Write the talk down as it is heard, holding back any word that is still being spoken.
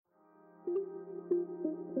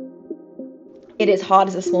It is hard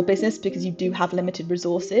as a small business because you do have limited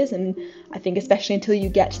resources, and I think especially until you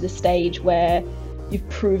get to the stage where you've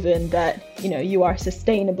proven that you are a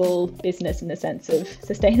sustainable business in the sense of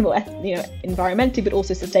sustainable environmentally, but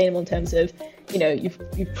also sustainable in terms of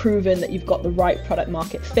you've proven that you've got the right product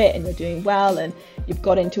market fit and you're doing well and you've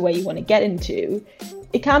got into where you want to get into.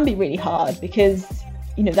 It can be really hard because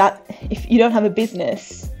that if you don't have a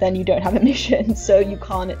business, then you don't have a mission, so you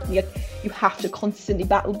have to constantly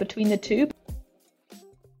battle between the two.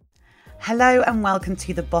 Hello and welcome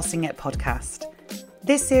to the Bossing It podcast.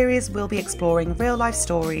 This series will be exploring real-life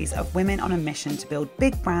stories of women on a mission to build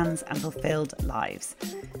big brands and fulfilled lives.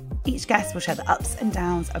 Each guest will share the ups and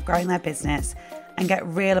downs of growing their business and get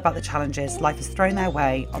real about the challenges life has thrown their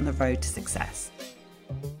way on the road to success.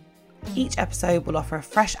 Each episode will offer a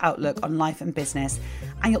fresh outlook on life and business,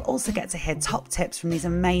 and you'll also get to hear top tips from these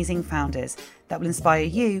amazing founders that will inspire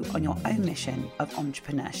you on your own mission of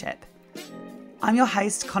entrepreneurship. I'm your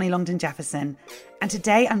host, Connie Longden Jefferson, and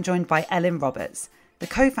today I'm joined by Ellen Roberts, the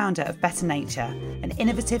co-founder of Better Nature, an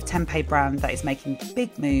innovative tempeh brand that is making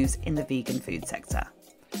big moves in the vegan food sector.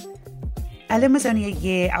 Ellen was only a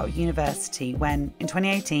year out of university when, in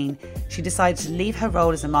 2018, she decided to leave her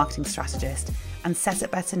role as a marketing strategist and set up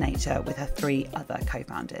Better Nature with her 3 other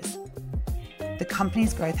co-founders. The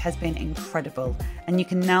company's growth has been incredible, and you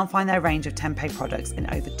can now find their range of tempeh products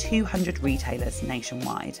in over 200 retailers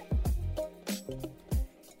nationwide.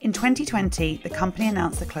 In 2020, the company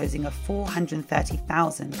announced the closing of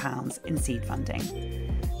 £430,000 in seed funding.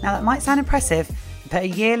 Now that might sound impressive, but a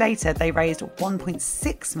year later they raised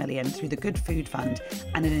 £1.6 million through the Good Food Fund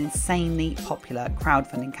and an insanely popular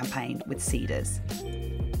crowdfunding campaign with Seedrs.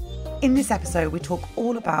 In this episode, we talk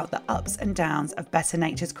all about the ups and downs of Better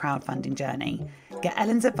Nature's crowdfunding journey, get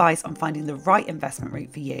Ellen's advice on finding the right investment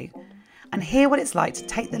route for you, and hear what it's like to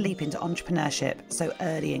take the leap into entrepreneurship so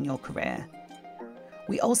early in your career.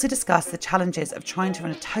 We also discuss the challenges of trying to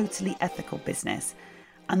run a totally ethical business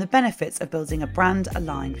and the benefits of building a brand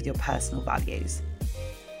aligned with your personal values.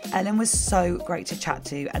 Ellen was so great to chat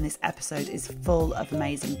to, and this episode is full of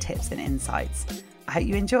amazing tips and insights. I hope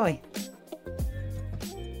you enjoy.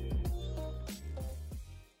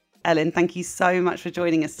 Ellen, thank you so much for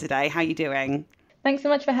joining us today. How are you doing? Thanks so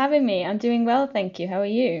much for having me. I'm doing well, thank you. How are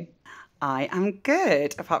you? I am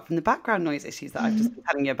good, apart from the background noise issues that I've just been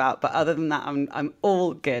telling you about. But other than that, I'm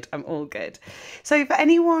all good. I'm all good. So for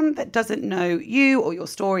anyone that doesn't know you or your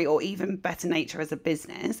story or even Better Nature as a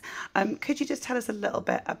business, could you just tell us a little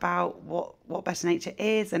bit about what Better Nature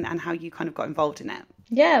is and how you kind of got involved in it?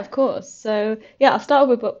 Yeah, of course. So I'll start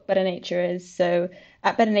with what Better Nature is. So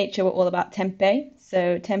at Better Nature, we're all about tempeh.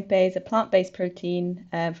 So tempeh is a plant-based protein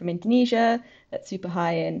from Indonesia that's super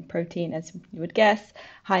high in protein, as you would guess,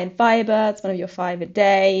 high in fiber. It's one of your 5 a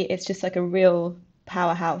day. It's just like a real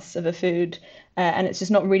powerhouse of a food, and it's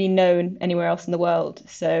just not really known anywhere else in the world.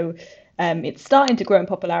 So it's starting to grow in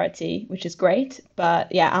popularity, which is great.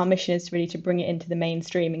 But yeah, our mission is really to bring it into the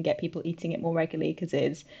mainstream and get people eating it more regularly because it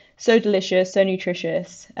is so delicious, so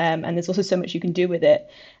nutritious, and there's also so much you can do with it.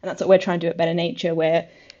 And that's what we're trying to do at Better Nature. We're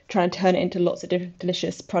trying to turn it into lots of different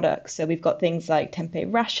delicious products. So we've got things like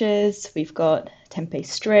tempeh rashes, we've got tempeh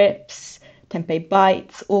strips, tempeh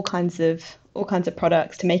bites, all kinds of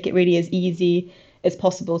products to make it really as easy as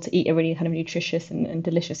possible to eat a really kind of nutritious and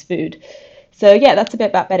delicious food. So yeah, that's a bit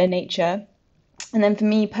about Better Nature. And then for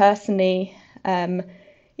me personally,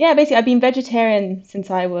 basically I've been vegetarian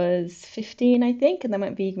since I was 15, I think, and then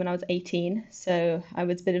went vegan when I was 18. So I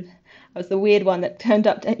was the weird one that turned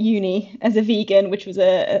up at uni as a vegan, which was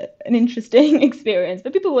an interesting experience.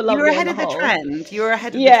 But people were lovely. You were ahead of the trend. You were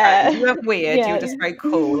ahead of the trend. You weren't weird. You were just very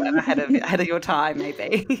cool and ahead of your time,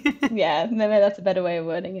 maybe. Yeah, maybe that's a better way of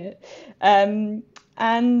wording it.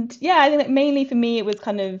 And yeah, I think that mainly for me, it was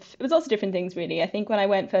lots of different things, really. I think when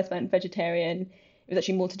I first went vegetarian, it was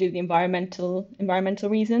actually more to do with the environmental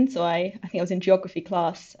reasons. So I think I was in geography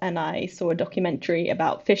class and I saw a documentary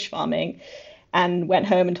about fish farming and went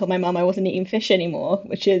home and told my mum I wasn't eating fish anymore,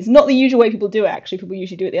 which is not the usual way people do it, actually. People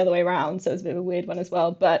usually do it the other way around, so it was a bit of a weird one as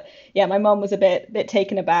well. But yeah, my mum was a bit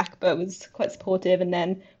taken aback, but was quite supportive. And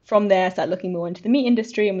then from there, I started looking more into the meat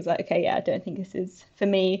industry and was like, okay, yeah, I don't think this is for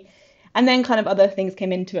me. And then kind of other things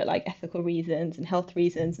came into it, like ethical reasons and health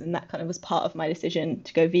reasons, and that kind of was part of my decision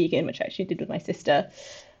to go vegan, which I actually did with my sister.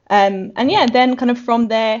 And yeah, then kind of from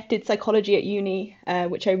there, did psychology at uni,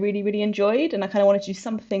 which I really, really enjoyed. And I kind of wanted to do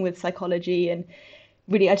something with psychology. And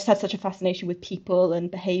really, I just had such a fascination with people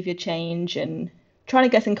and behavior change and trying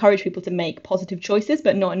to encourage people to make positive choices,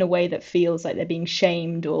 but not in a way that feels like they're being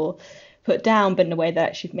shamed or put down, but in a way that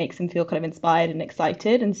actually makes them feel kind of inspired and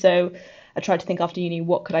excited. And so I tried to think after uni,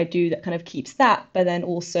 what could I do that kind of keeps that, but then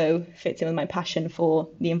also fits in with my passion for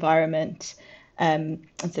the environment, and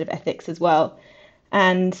sort of ethics as well.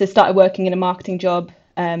 And so started working in a marketing job,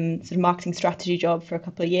 sort of marketing strategy job for a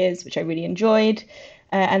couple of years, which I really enjoyed.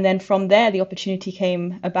 And then from there, the opportunity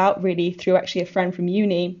came about really through actually a friend from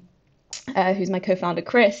uni, who's my co-founder,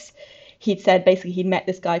 Chris. He'd said basically he'd met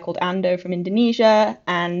this guy called Ando from Indonesia,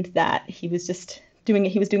 and that he was doing a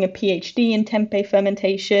PhD in tempeh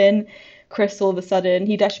fermentation. Chris, all of a sudden,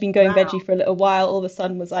 he'd actually been going Wow. veggie for a little while, all of a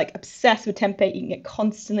sudden was like obsessed with tempeh, eating it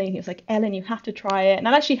constantly. And he was like, Ellen, you have to try it. And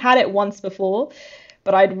I'd actually had it once before,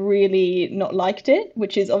 but I'd really not liked it,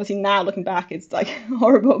 which is obviously now looking back, it's like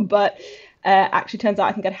horrible. But actually turns out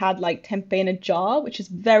I think I'd had like tempeh in a jar, which is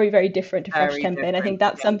very, very different to fresh Very tempeh. And I think different.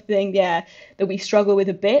 that's Yeah. something, yeah, that we struggle with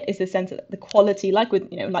a bit, is the sense that the quality, like with,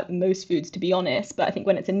 like most foods, to be honest. But I think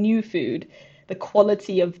when it's a new food, the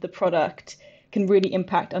quality of the product can really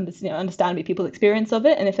impact understandably people's experience of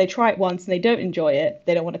it. And if they try it once and they don't enjoy it,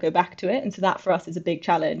 they don't want to go back to it. And so that for us is a big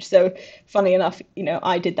challenge. So funnily enough,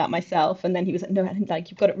 I did that myself. And then he was like, no, I like,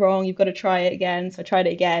 you've got it wrong. You've got to try it again. So I tried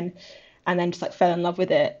it again and then just like fell in love with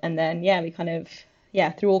it. And then, yeah, we kind of,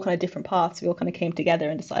 yeah, through all kind of different paths, we all kind of came together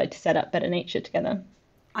and decided to set up Better Nature together.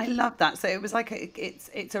 I love that. So it was like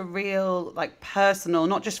it's a real like personal,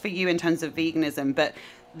 not just for you in terms of veganism, but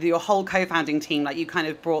your whole co-founding team. Like you kind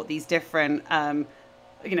of brought these different,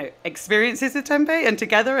 experiences of tempeh and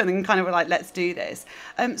together, and then kind of were like, let's do this.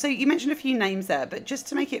 So you mentioned a few names there, but just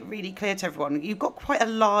to make it really clear to everyone, you've got quite a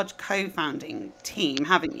large co-founding team,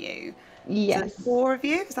 haven't you? So there's Yes, four of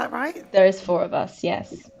you, is that right? there is four of us.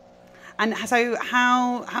 Yes. And so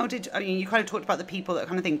how did, I mean, you kind of talked about the people, that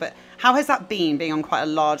kind of thing, but how has that been being on quite a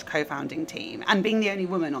large co-founding team and being the only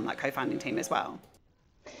woman on that co-founding team as well?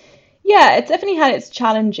 Yeah, it's definitely had its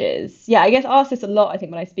challenges. Yeah, I guess I ask this a lot, I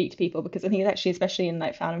think, when I speak to people, because I think it's actually, especially in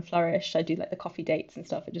like Found and Flourish, I do like the coffee dates and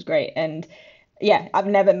stuff, which is great. And yeah, I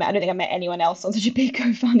don't think I've met anyone else on such a big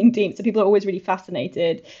co-founding team. So people are always really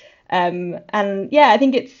fascinated. And yeah, I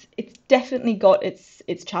think it's definitely got its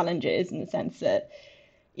challenges in the sense that,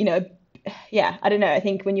 you know, yeah, I don't know. I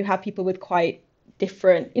think when you have people with quite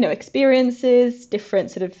different, experiences,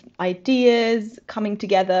 different sort of ideas coming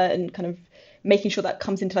together and kind of making sure that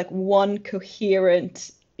comes into like one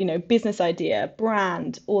coherent, business idea,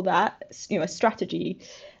 brand, all that, a strategy,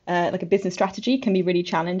 like a business strategy can be really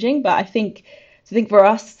challenging. But I think for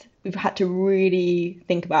us, we've had to really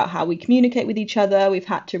think about how we communicate with each other. We've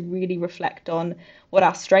had to really reflect on what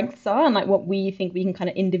our strengths are and like what we think we can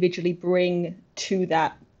kind of individually bring to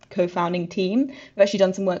that co-founding team. We've actually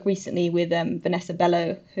done some work recently with Vanessa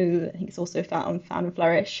Bello, who I think is also Found and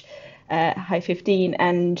Flourish, High 15.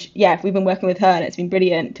 And yeah, we've been working with her and it's been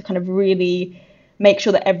brilliant to kind of really make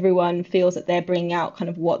sure that everyone feels that they're bringing out kind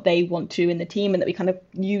of what they want to in the team and that we kind of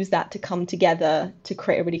use that to come together to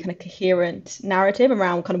create a really kind of coherent narrative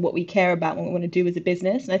around kind of what we care about and what we want to do as a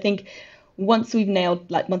business. And I think once we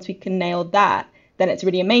can nail that, then it's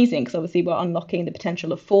really amazing because obviously we're unlocking the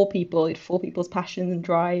potential of four people's passion and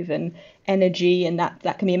drive and energy, and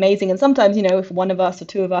that can be amazing. And sometimes, if one of us or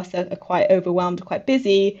two of us are quite overwhelmed, quite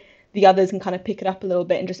busy, the others can kind of pick it up a little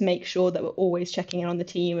bit and just make sure that we're always checking in on the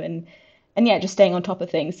team and yeah, just staying on top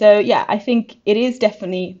of things. So yeah, I think it is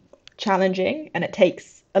definitely challenging and it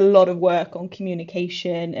takes a lot of work on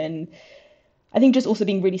communication and I think just also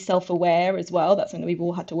being really self-aware as well. That's something that we've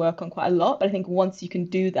all had to work on quite a lot. But I think once you can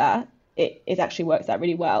do that, it actually works out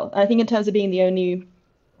really well. And I think in terms of being the only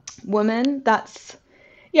woman,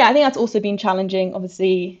 yeah, I think that's also been challenging.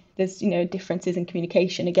 Obviously, there's, differences in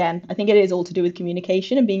communication. Again, I think it is all to do with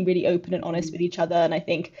communication and being really open and honest with each other. And I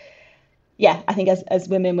think, yeah, I think as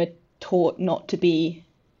women, we're taught not to be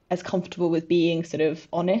as comfortable with being sort of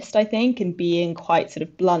honest, I think, and being quite sort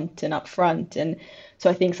of blunt and upfront. And so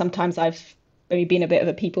I think sometimes I've maybe been a bit of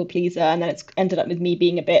a people pleaser, and then it's ended up with me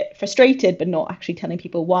being a bit frustrated, but not actually telling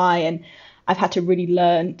people why. And I've had to really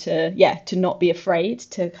learn to not be afraid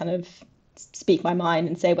to kind of speak my mind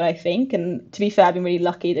and say what I think. And to be fair, I've been really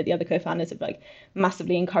lucky that the other co-founders have like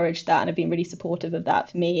massively encouraged that and have been really supportive of that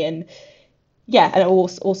for me. And yeah, and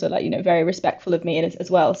also like, very respectful of me as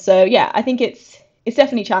well. So yeah, I think it's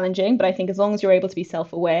definitely challenging, but I think as long as you're able to be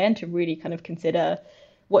self-aware and to really kind of consider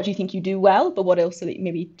what do you think you do well, but what else that you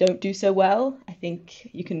maybe don't do so well, I think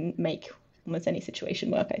you can make almost any situation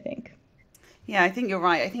work, I think. Yeah, I think you're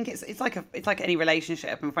right. I think it's like any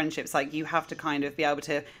relationship and friendships. Like you have to kind of be able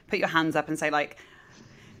to put your hands up and say like,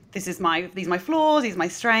 these are my flaws, these are my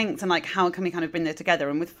strengths, and like how can we kind of bring that together.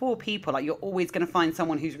 And with 4 people, like you're always going to find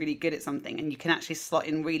someone who's really good at something and you can actually slot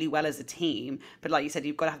in really well as a team. But like you said,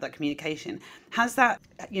 you've got to have that communication. Has that,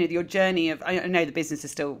 your journey of, I know the business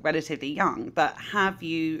is still relatively young, but have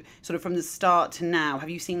you sort of from the start to now, have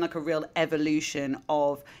you seen like a real evolution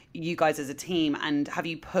of you guys as a team? And have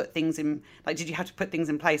you put things in, like, did you have to put things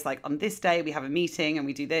in place, like on this day we have a meeting and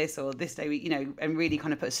we do this, or this day we, and really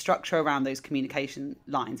kind of put a structure around those communication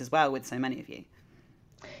lines as well with so many of you?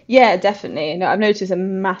 Yeah, definitely. No, I've noticed a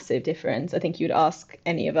massive difference. I think you'd ask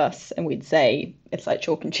any of us and we'd say it's like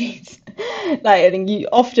chalk and cheese. Like, I think you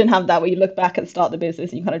often have that where you look back at the start of the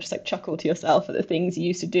business and you kind of just like chuckle to yourself at the things you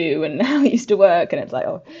used to do and how it used to work. And it's like,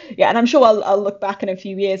 oh, yeah. And I'm sure I'll look back in a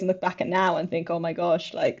few years and look back at now and think, oh my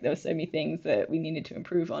gosh, like there were so many things that we needed to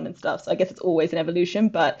improve on and stuff. So I guess it's always an evolution.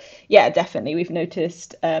 But yeah, definitely we've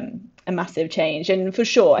noticed a massive change. And for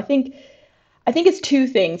sure, I think it's two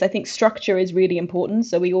things. I think structure is really important.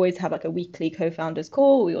 So we always have like a weekly co-founders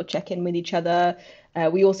call. We all check in with each other.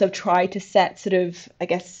 We also try to set sort of, I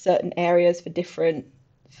guess, certain areas for different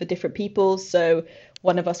people. So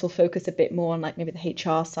one of us will focus a bit more on like maybe the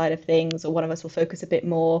HR side of things, or one of us will focus a bit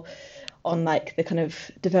more on like the kind of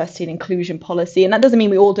diversity and inclusion policy. And that doesn't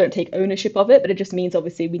mean we all don't take ownership of it, but it just means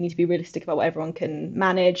obviously we need to be realistic about what everyone can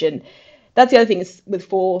manage. And that's the other thing is with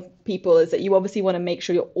 4 people is that you obviously want to make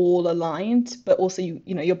sure you're all aligned, but also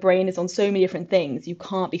your brain is on so many different things. You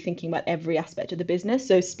can't be thinking about every aspect of the business.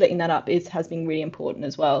 So splitting that up has been really important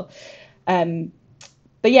as well.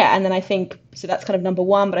 But yeah, and then I think so that's kind of number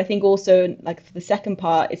one. But I think also like for the second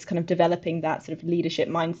part, it's kind of developing that sort of leadership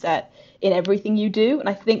mindset in everything you do. And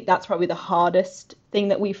I think that's probably the hardest thing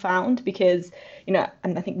that we found because, and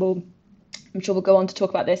I think I'm sure we'll go on to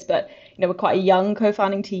talk about this, but we're quite a young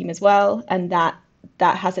co-founding team as well, and that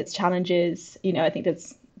has its challenges. I think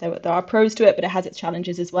there are pros to it, but it has its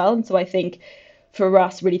challenges as well. And so I think for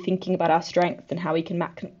us, really thinking about our strengths and how we can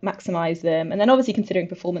maximize them, and then obviously considering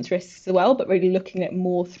performance risks as well, but really looking at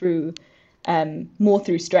more through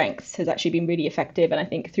strengths has actually been really effective. And I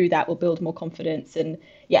think through that we'll build more confidence and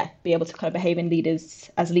be able to kind of behave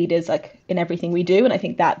as leaders like in everything we do. And I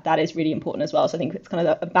think that is really important as well. So I think it's kind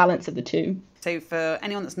of a balance of the two. So for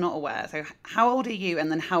anyone that's not aware, so how old are you,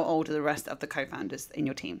 and then how old are the rest of the co-founders in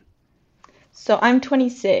your team? So I'm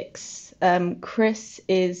 26. Chris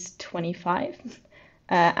is 25.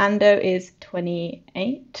 Ando is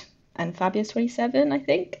 28, and Fabia's 27, I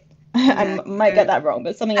think. I might get that wrong,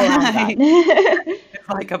 but something around that. It's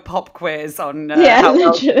like a pop quiz on how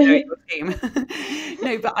well you know your team.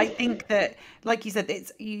 No, but I think that, like you said,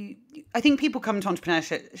 I think people come to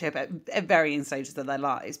entrepreneurship at varying stages of their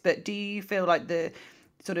lives. But do you feel like the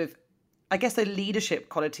sort of, I guess, the leadership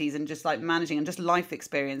qualities and just like managing and just life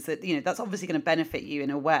experience that, that's obviously going to benefit you in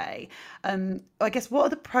a way. I guess, what are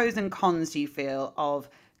the pros and cons, do you feel, of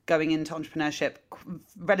going into entrepreneurship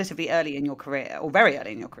relatively early in your career, or very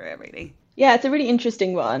early in your career, really? Yeah, it's a really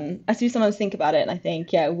interesting one. I do sometimes think about it and I think,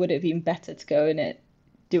 would it have been better to go and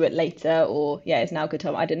do it later, or is now a good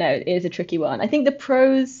time? I don't know. It is a tricky one. I think the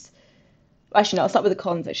pros, actually, no, I'll start with the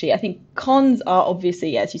cons, actually. I think cons are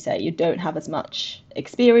obviously, as you say, you don't have as much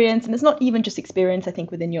experience. And it's not even just experience, I think,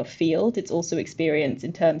 within your field. It's also experience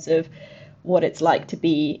in terms of what it's like to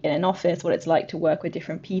be in an office, what it's like to work with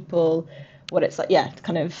different people, what it's like,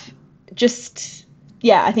 kind of just,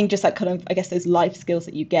 I think just like kind of, I guess, those life skills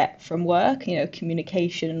that you get from work,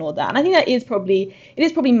 communication and all that. And I think it is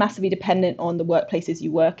probably massively dependent on the workplaces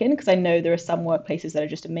you work in, because I know there are some workplaces that are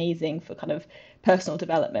just amazing for kind of personal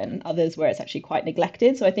development, and others where it's actually quite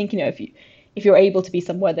neglected. So I think, if you're able to be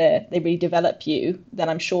somewhere that they really develop you, then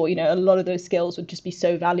I'm sure, a lot of those skills would just be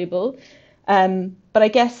so valuable. But I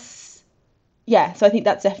guess, so I think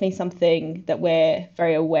that's definitely something that we're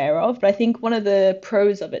very aware of. But I think one of the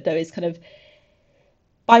pros of it, though, is kind of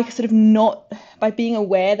by being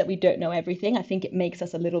aware that we don't know everything, I think it makes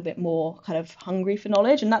us a little bit more kind of hungry for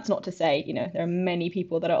knowledge. And that's not to say, there are many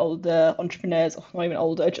people that are older entrepreneurs, or not even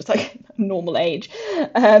older, just like normal age,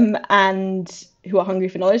 and who are hungry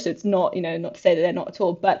for knowledge. So it's not, not to say that they're not at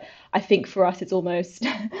all. But I think for us, it's almost,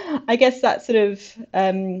 I guess, that sort of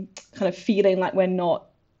kind of feeling like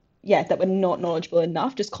that we're not knowledgeable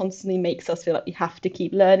enough just constantly makes us feel like we have to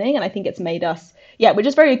keep learning. And I think it's made us, we're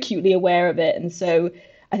just very acutely aware of it. And so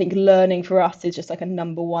I think learning for us is just like a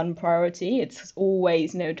number one priority. It's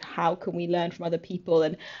always, how can we learn from other people?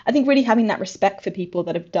 And I think really having that respect for people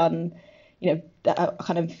that have done, that are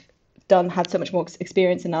kind of had so much more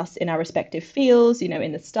experience than us in our respective fields,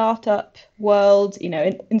 in the startup world,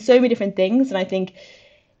 in so many different things. And I think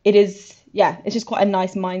it is, it's just quite a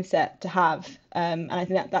nice mindset to have. And I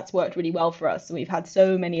think that's worked really well for us. We've had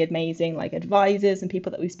so many amazing like advisors and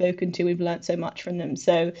people that we've spoken to. We've learned so much from them.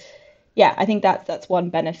 So yeah, I think that's one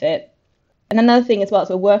benefit. And another thing as well is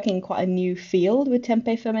we're working in quite a new field with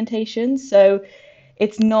tempeh fermentation. So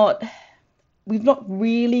it's not we've not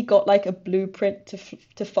really got like a blueprint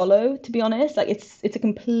to follow, to be honest. Like it's a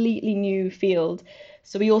completely new field.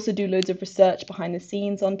 So we also do loads of research behind the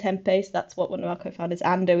scenes on tempeh. So that's what one of our co-founders,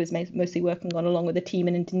 Ando, is mostly working on along with a team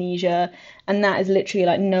in Indonesia. And that is literally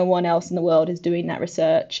like no one else in the world is doing that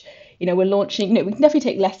research. We're launching, we can definitely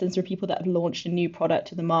take lessons from people that have launched a new product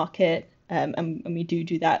to the market. And we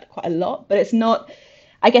do that quite a lot, but it's not,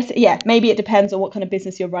 I guess, yeah, maybe it depends on what kind of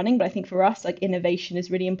business you're running. But I think for us, like innovation is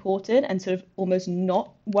really important and sort of almost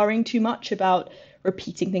not worrying too much about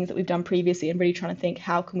repeating things that we've done previously and really trying to think,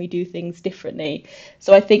 how can we do things differently?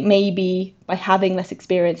 So I think maybe by having less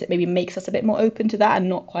experience, it maybe makes us a bit more open to that and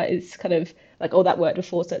not quite as kind of like, oh, that worked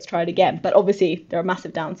before, so let's try it again. But obviously, there are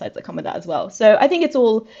massive downsides that come with that as well. So I think it's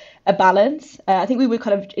all a balance. I think we were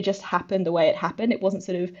kind of, it just happened the way it happened. It wasn't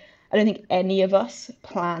sort of, I don't think any of us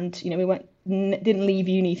planned, didn't leave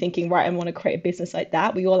uni thinking, right, I want to create a business like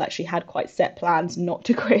that. We all actually had quite set plans not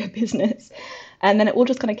to create a business. And then it all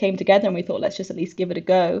just kind of came together and we thought, let's just at least give it a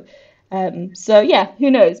go. So yeah, who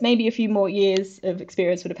knows, maybe a few more years of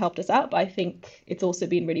experience would have helped us out. But I think it's also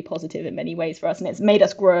been really positive in many ways for us. And it's made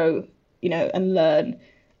us grow, and learn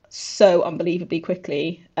so unbelievably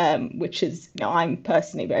quickly, which is, I'm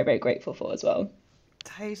personally very, very grateful for as well.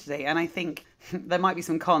 Totally. And I think there might be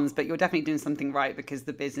some cons, but you're definitely doing something right because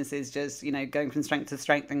the business is just, going from strength to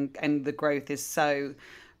strength and the growth is so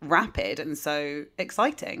rapid and so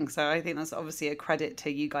exciting. So I think that's obviously a credit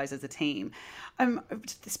to you guys as a team.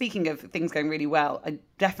 Speaking of things going really well, I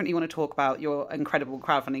definitely want to talk about your incredible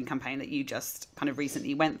crowdfunding campaign that you just kind of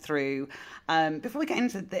recently went through. Before we get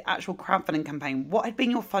into the actual crowdfunding campaign, what had been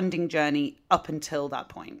your funding journey up until that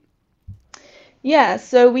point? Yeah,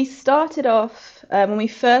 so we started off when we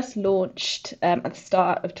first launched at the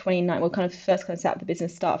start of 2019. Well, kind of first kind of set up the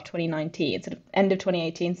business start of 2019, sort of end of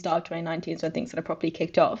 2018, start of 2019. So I think sort of properly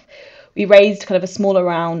kicked off. We raised kind of a smaller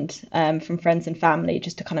round from friends and family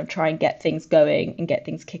just to kind of try and get things going and get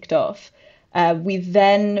things kicked off. We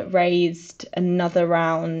then raised another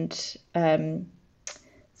round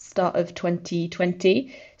start of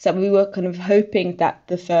 2020. So we were kind of hoping that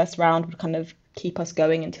the first round would kind of keep us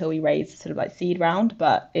going until we raised sort of like seed round,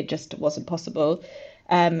 but it just wasn't possible.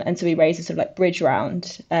 And so we raised a sort of like bridge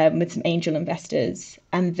round with some angel investors.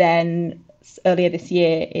 And then earlier this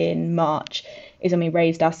year in March is when we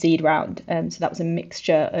raised our seed round. So that was a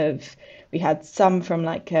mixture of, we had some from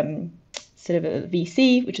like sort of a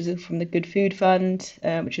VC, which is from the Good Food Fund,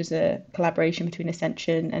 which is a collaboration between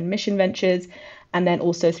Ascension and Mission Ventures, and then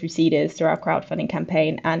also through Seeders, through our crowdfunding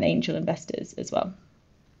campaign, and angel investors as well.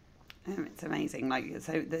 It's amazing.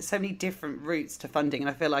 So there's so many different routes to funding, and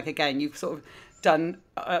I feel like again you've sort of done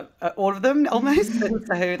all of them almost, and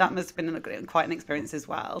so that must have been quite an experience as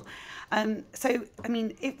well. So I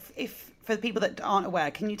mean, if for the people that aren't aware,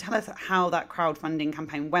 can you tell us how that crowdfunding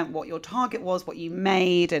campaign went, what your target was, what you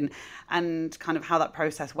made, and kind of how that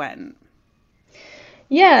process went?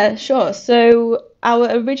 Yeah, sure. So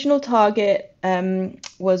our original target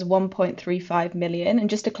was 1.35 million. And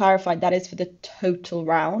just to clarify, that is for the total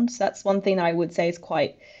round. So that's one thing that I would say is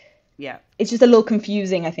quite, yeah, it's just a little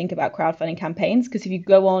confusing, I think, about crowdfunding campaigns. Because if you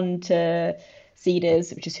go on to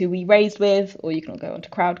Seeders, which is who we raised with, or you can go on to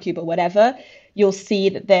Crowdcube or whatever, you'll see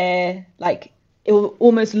that they're like, it will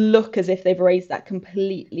almost look as if they've raised that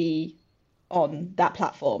completely on that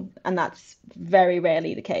platform. And that's very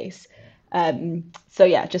rarely the case. So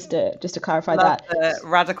yeah, just to clarify that. The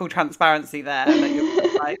radical transparency there.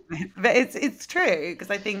 Like, but it's true because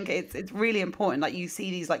I think it's really important. Like you see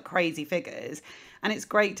these like crazy figures, and it's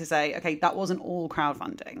great to say, okay, that wasn't all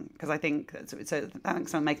crowdfunding, because I think so.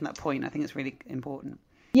 Thanks for making that point. I think it's really important.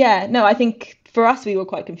 Yeah, no, I think for us we were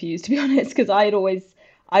quite confused, to be honest, because I'd always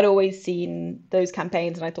seen those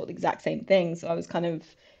campaigns and I thought the exact same thing. So I was kind of,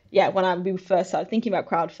 yeah, when we first started thinking about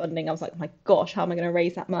crowdfunding, I was like, oh my gosh, how am I going to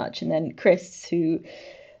raise that much? And then Chris, who's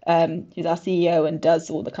our CEO and does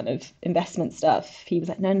all the kind of investment stuff, he was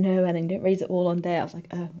like, no, and then don't raise it all on there. I was like,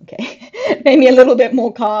 oh, okay. Made me a little bit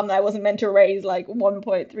more calm. I wasn't meant to raise like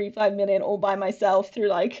 1.35 million all by myself through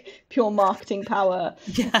like pure marketing power.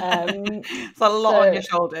 Yeah. It's a lot on your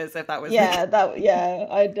shoulders if that was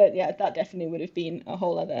that definitely would have been a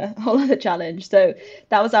whole other challenge. So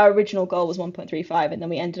that was our original goal, was 1.35, and then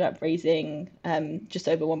we ended up raising just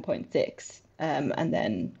over 1.6 and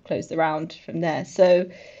then closed the round from there. So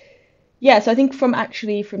Yeah, so I think from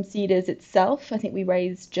Cedars itself, I think we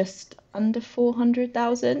raised just under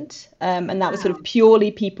 400,000. And that was sort Wow. of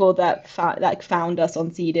purely people that found us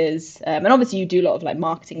on Cedars. And obviously you do a lot of like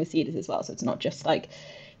marketing with Cedars as well, so it's not just like,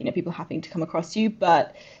 people happening to come across you,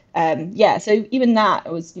 but yeah, so even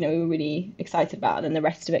that was, we were really excited about, and then the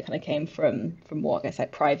rest of it kind of came from more, I guess,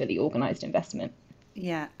 like privately organized investment.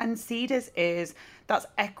 Yeah, and Seeders that's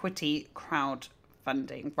equity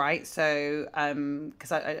crowdfunding, right? So,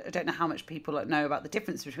 because I don't know how much people know about the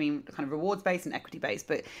difference between kind of rewards based and equity based,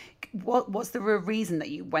 but what's the real reason that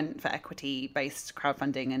you went for equity based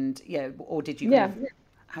crowdfunding, and yeah, or did you kind Yeah. of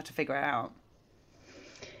have to figure it out?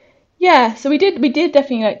 Yeah, so we did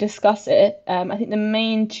definitely like discuss it. I think the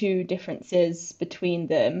main two differences between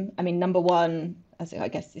them, I mean, number one, as I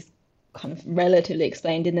guess is kind of relatively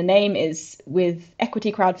explained in the name, is with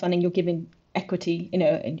equity crowdfunding, you're giving equity,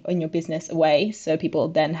 in your business away. So people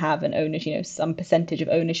then have an ownership, some percentage of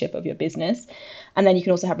ownership of your business. And then you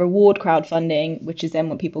can also have reward crowdfunding, which is then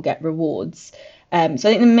when people get rewards. So I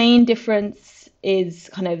think the main difference is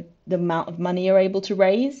kind of the amount of money you're able to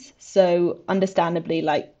raise. So understandably,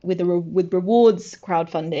 like with rewards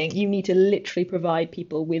crowdfunding, you need to literally provide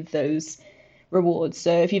people with those rewards.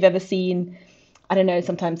 So if you've ever seen, I don't know,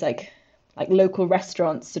 sometimes like local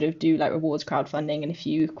restaurants sort of do like rewards crowdfunding, and if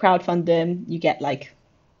you crowdfund them, you get like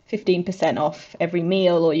 15% off every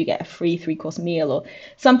meal, or you get a free three-course meal, or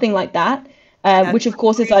something like that. Yeah, Which of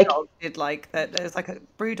course is like, Brewdog did like that. There's like a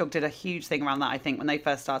Brewdog did a huge thing around that. I think when they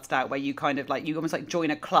first started out, where you kind of like you almost like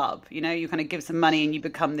join a club. You know, you kind of give some money and you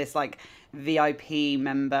become this like VIP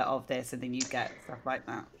member of this, and then you get stuff like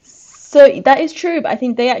that. so that is true, but I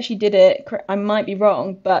think they actually did it. I might be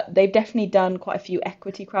wrong, but they've definitely done quite a few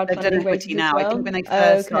equity They've done crowdfunding equity raises as now. I think well. when they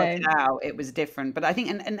first started Okay. out, it was different. But I think,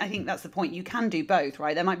 and I think that's the point. You can do both,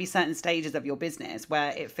 right? There might be certain stages of your business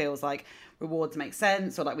where it feels like rewards make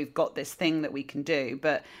sense, or like we've got this thing that we can do.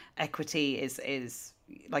 But equity is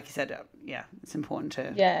like you said, yeah, it's important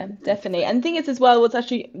to. Yeah, definitely. And the thing is as well, what's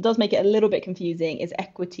actually does make it a little bit confusing is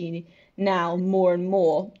equity now more and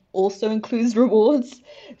more also includes rewards.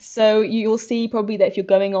 So you'll see probably that if you're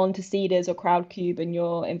going on to Seedrs or Crowdcube and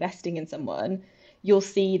you're investing in someone, you'll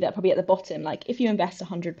see that probably at the bottom, like if you invest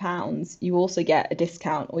 £100, you also get a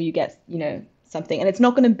discount, or you get, something. And it's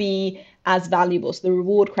not going to be as valuable. So the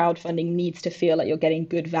reward crowdfunding needs to feel like you're getting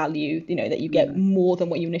good value, that you get Mm. more than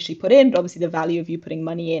what you initially put in, but obviously the value of you putting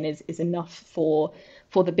money in is enough for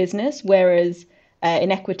the business. Whereas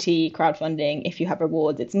in equity crowdfunding, if you have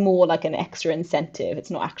rewards, it's more like an extra incentive.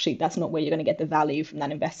 It's not actually, that's not where you're going to get the value from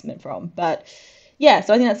that investment from. But yeah,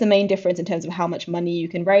 so I think that's the main difference in terms of how much money you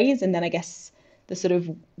can raise. And then I guess the sort of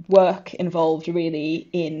work involved really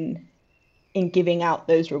in giving out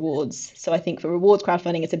those rewards. So I think for rewards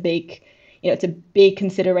crowdfunding, it's a big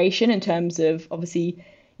consideration in terms of, obviously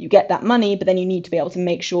you get that money, but then you need to be able to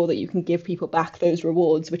make sure that you can give people back those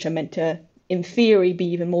rewards, which are meant to, in theory, be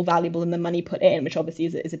even more valuable than the money put in, which obviously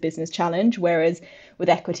is a business challenge. Whereas with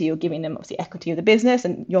equity, you're giving them obviously equity of the business,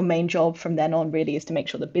 and your main job from then on really is to make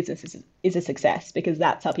sure the business is a success, because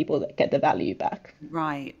that's how people get the value back.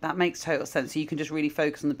 Right, that makes total sense. So you can just really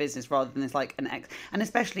focus on the business rather than this like an ex. And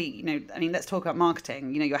especially, I mean, let's talk about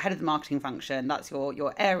marketing. You're head of the marketing function. That's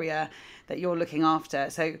your area that you're looking after.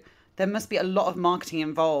 So there must be a lot of marketing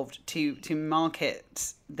involved to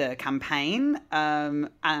market the campaign.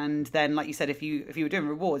 And then, like you said, if you were doing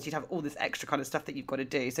rewards, you'd have all this extra kind of stuff that you've got to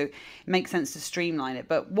do. So it makes sense to streamline it.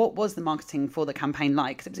 But what was the marketing for the campaign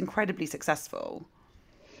like? Because it was incredibly successful.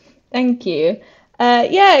 Thank you.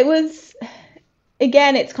 Yeah, it was,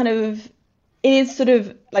 again, it is sort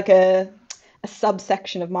of like a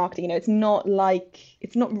subsection of marketing. It's not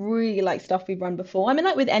really like stuff we've run before. I mean,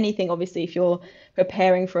 like with anything, obviously, if you're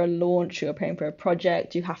preparing for a launch, you're preparing for a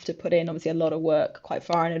project, you have to put in obviously a lot of work quite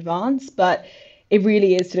far in advance. But it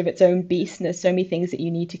really is sort of its own beast, and there's so many things that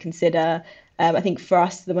you need to consider. I think for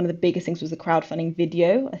us, one of the biggest things was the crowdfunding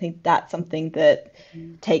video. I think that's something that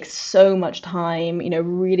takes so much time,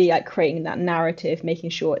 really like creating that narrative,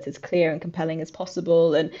 making sure it's as clear and compelling as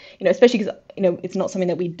possible. And, especially because, it's not something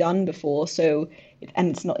that we've done before. So,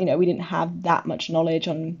 and it's not, we didn't have that much knowledge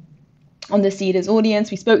on the Cedars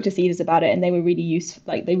audience. We spoke to Cedars about it, and they were really useful,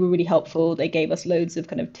 like they were really helpful. They gave us loads of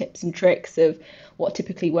kind of tips and tricks of what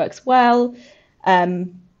typically works well.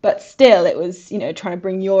 But still, it was, trying to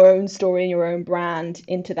bring your own story and your own brand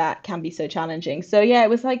into that can be so challenging. So yeah, it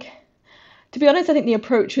was like, to be honest, I think the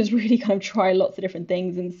approach was really kind of try lots of different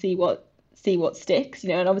things and see what sticks,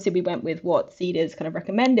 and obviously we went with what Cedars kind of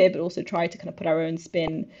recommended, but also tried to kind of put our own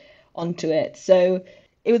spin onto it. So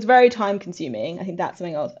it was very time consuming. I think that's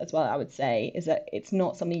something else as well I would say, is that it's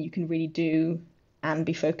not something you can really do and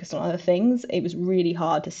be focused on other things. It was really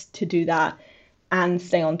hard to do that and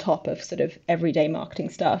stay on top of sort of everyday marketing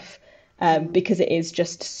stuff. Because it is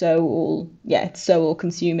just it's so all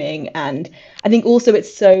consuming. And I think also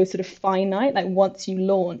it's so sort of finite. Like once you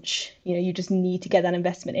launch, you just need to get that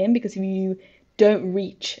investment in, because if you don't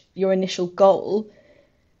reach your initial goal,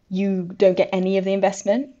 you don't get any of the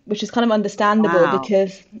investment, which is kind of understandable Wow.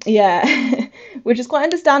 because, which is quite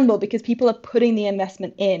understandable because people are putting the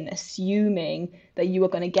investment in, assuming that you are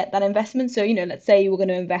going to get that investment. So, let's say you were going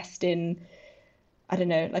to invest in, I don't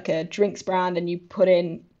know, like a drinks brand, and you put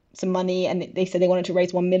in some money and they said they wanted to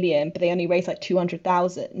raise 1 million, but they only raised like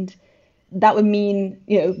 200,000. That would mean,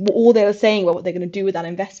 all they were saying about what they're going to do with that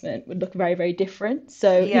investment would look very, very different.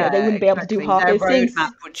 So, they Yeah, wouldn't be able to do exactly. half Their those things.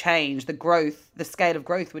 roadmap would change. The scale of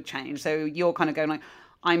growth would change. So you're kind of going like,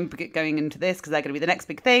 I'm going into this because they're going to be the next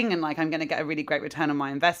big thing, and like I'm going to get a really great return on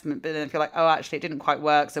my investment. But then if you're like, oh, actually, it didn't quite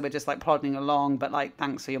work, so we're just like plodding along. But like,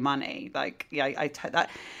 thanks for your money. Like, yeah, that.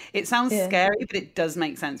 It sounds Yeah. scary, but it does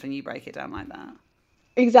make sense when you break it down like that.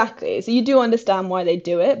 Exactly. So you do understand why they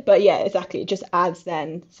do it, but yeah, exactly. It just adds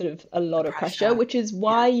then sort of a The lot of pressure, pressure. which is Yeah.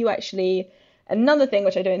 why you actually, another thing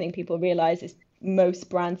which I don't think people realize is most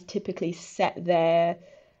brands typically set their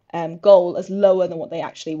goal as lower than what they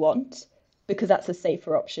actually want, because that's a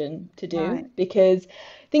safer option to do. Right. Because the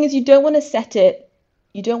thing is, you don't want to set it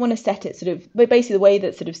sort of, but basically the way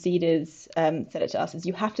that sort of Seeders set it to us is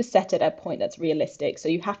you have to set it at a point that's realistic. So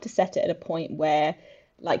you have to set it at a point where,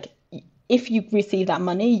 like, if you receive that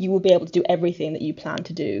money, you will be able to do everything that you plan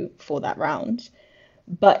to do for that round.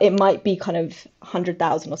 But it might be kind of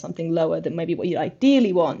 100,000 or something lower than maybe what you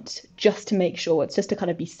ideally want, just to make sure, it's just to kind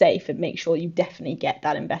of be safe and make sure you definitely get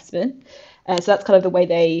that investment. So that's kind of the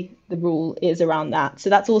way the rule is around that. So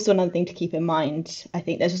that's also another thing to keep in mind. I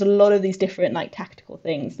think there's just a lot of these different like tactical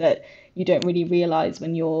things that you don't really realize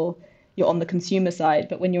when you're on the consumer side,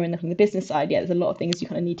 but when you're in the business side, there's a lot of things you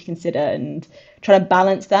kind of need to consider and try to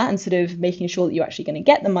balance that, and sort of making sure that you're actually going to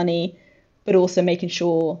get the money, but also making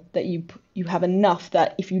sure that you have enough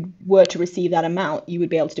that if you were to receive that amount, you would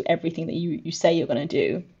be able to do everything that you say you're going to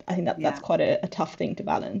do. I think that's Yeah. quite a tough thing to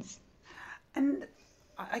balance. And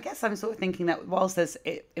I guess I'm sort of thinking that whilst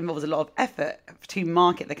it involves a lot of effort to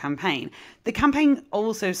market the campaign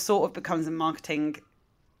also sort of becomes a marketing,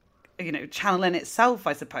 channel in itself,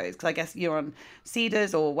 I suppose. Because I guess you're on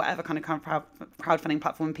Seeders or whatever kind of crowdfunding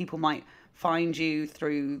platform, people might find you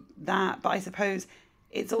through that. But I suppose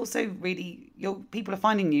it's also really your people are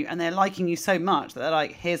finding you and they're liking you so much that they're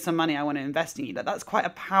like, here's some money, I want to invest in you. That's quite a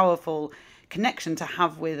powerful connection to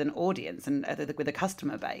have with an audience and with a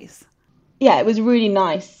customer base. Yeah, it was really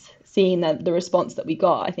nice seeing the response that we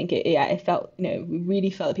got. I think it felt, we really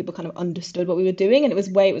felt that people kind of understood what we were doing, and it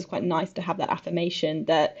was quite nice to have that affirmation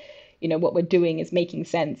that, what we're doing is making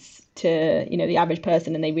sense to, the average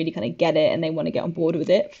person, and they really kind of get it and they want to get on board with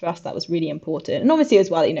it. For us, that was really important. And obviously as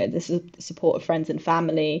well, this is the support of friends and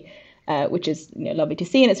family, which is, lovely to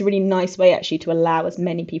see. And it's a really nice way actually to allow as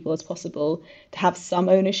many people as possible to have some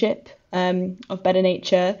ownership of Better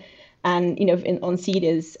Nature. And on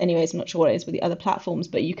Seeders, anyways, I'm not sure what it is with the other platforms,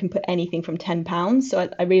 but you can put anything from £10. So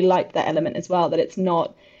I really liked that element as well, that it's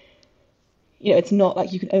not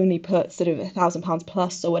like you can only put sort of £1,000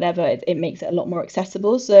 plus or whatever. It makes it a lot more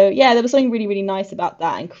accessible. So yeah, there was something really, really nice about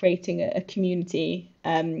that, and creating a community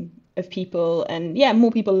of people, and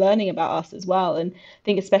more people learning about us as well. And I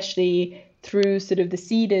think especially through sort of the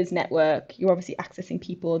Seeders network, you're obviously accessing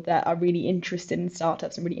people that are really interested in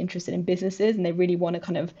startups and really interested in businesses, and they really want to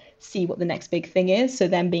kind of see what the next big thing is. So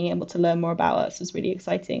then being able to learn more about us was really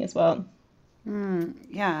exciting as well.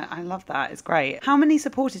 Yeah, I love that. It's great. How many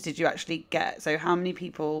supporters did you actually get? So how many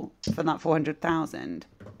people from that 400,000?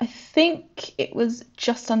 I think it was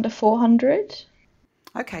just under 400.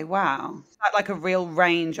 Okay, wow. Is that like a real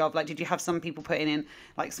range of like, did you have some people putting in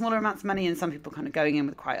like smaller amounts of money and some people kind of going in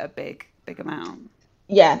with quite a big amount?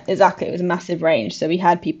 Yeah, exactly. It was a massive range. So we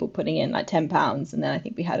had people putting in like £10, and then I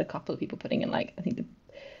think we had a couple of people putting in like, I think the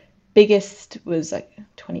biggest was like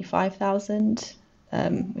 25,000,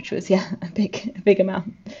 which was a big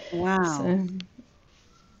amount. Wow. So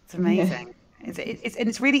It's yeah. amazing. And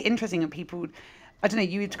it's really interesting that people, I don't know,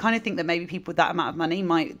 you would kind of think that maybe people with that amount of money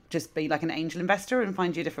might just be like an angel investor and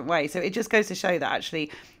find you a different way. So it just goes to show that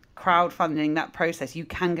actually crowdfunding, that process, you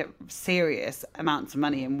can get serious amounts of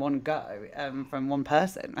money in one go from one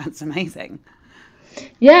person. That's amazing.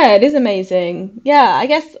 Yeah, it is amazing. Yeah, I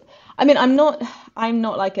guess, I mean, I'm not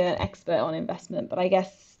like an expert on investment, but I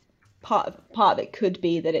guess part of it could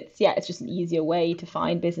be that it's just an easier way to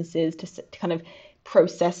find businesses to kind of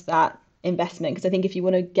process that investment. Because I think if you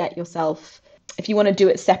want to get yourself if you want to do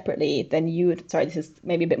it separately, then you would, sorry, this is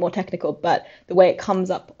maybe a bit more technical, but the way it comes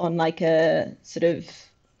up on like a sort of,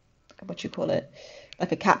 what you call it,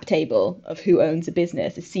 like a cap table of who owns a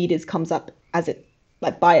business, the Seedrs comes up as it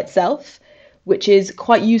like by itself, which is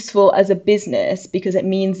quite useful as a business because it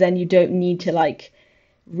means then you don't need to like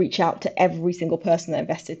reach out to every single person that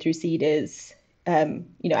invested through Seedrs,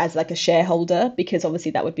 as like a shareholder, because obviously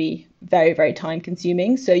that would be very, very time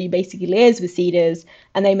consuming. So you basically liaise with Seedrs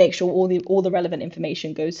and they make sure all the relevant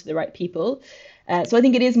information goes to the right people. So I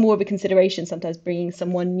think it is more of a consideration sometimes bringing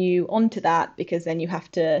someone new onto that, because then you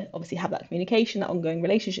have to obviously have that communication, that ongoing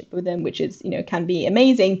relationship with them, which is, can be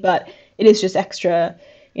amazing, but it is just extra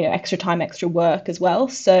time, extra work as well.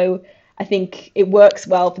 So I think it works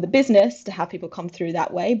well for the business to have people come through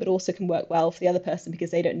that way, but also can work well for the other person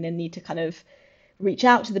because they don't then need to kind of reach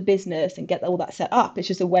out to the business and get all that set up. It's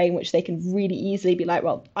just a way in which they can really easily be like,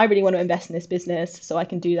 well, I really want to invest in this business, so I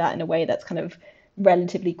can do that in a way that's kind of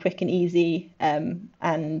relatively quick and easy.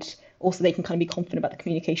 And also they can kind of be confident about the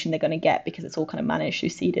communication they're going to get because it's all kind of managed through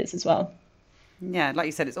Seedrs as well. Yeah, like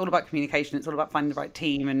you said, it's all about communication. It's all about finding the right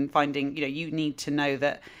team and finding, you need to know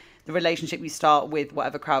that the relationship you start with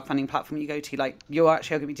whatever crowdfunding platform you go to, like you're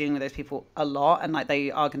actually going to be dealing with those people a lot, and like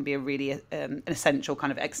they are going to be a really an essential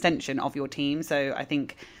kind of extension of your team. So I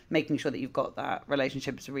think making sure that you've got that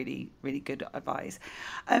relationship is really, really good advice.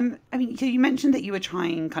 You mentioned that you were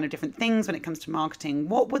trying kind of different things when it comes to marketing.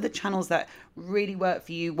 What were the channels that really worked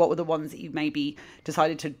for you? What were the ones that you maybe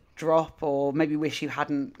decided to drop or maybe wish you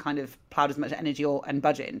hadn't kind of plowed as much energy and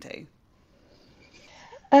budget into?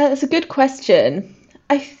 That's a good question.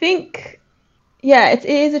 I think, yeah, it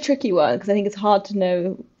is a tricky one because I think it's hard to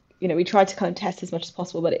know. We try to kind of test as much as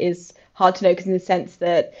possible, but it is hard to know because in the sense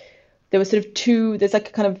that there's like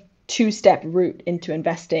a kind of two-step route into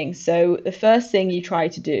investing. So the first thing you try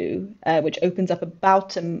to do, which opens up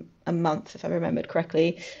about a month, if I remembered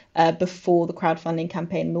correctly, before the crowdfunding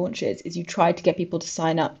campaign launches, is you try to get people to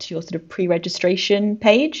sign up to your sort of pre-registration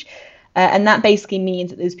page. And that basically means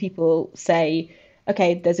that those people say,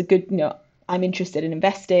 okay, there's a good, I'm interested in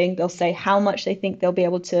investing. They'll say how much they think they'll be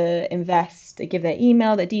able to invest. They give their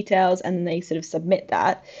email, their details, and then they sort of submit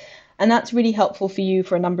that. And that's really helpful for you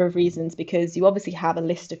for a number of reasons, because you obviously have a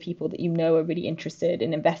list of people that are really interested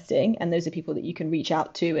in investing, and those are people that you can reach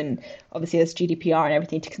out to. And obviously there's GDPR and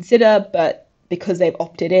everything to consider, but because they've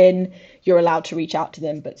opted in, you're allowed to reach out to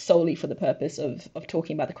them, but solely for the purpose of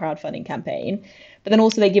talking about the crowdfunding campaign. But then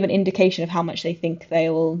also they give an indication of how much they think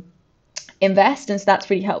they'll invest, and so that's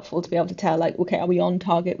really helpful to be able to tell, like, okay, are we on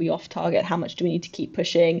target, are we off target, how much do we need to keep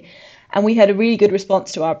pushing? And we had a really good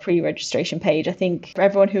response to our pre-registration page. I think for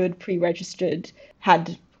everyone who had pre-registered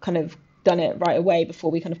had kind of done it right away before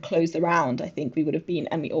we kind of closed the round, I think we would have been,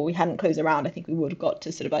 or we hadn't closed the round, I think we would have got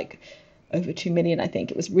to sort of like over 2 million. I think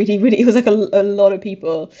it was really, really, it was like a lot of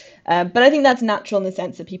people. But I think that's natural in the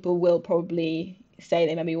sense that people will probably say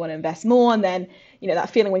they maybe want to invest more, and then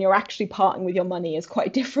that feeling when you're actually parting with your money is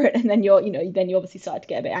quite different, and then then you obviously start to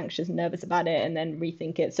get a bit anxious and nervous about it and then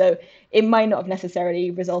rethink it. So it might not have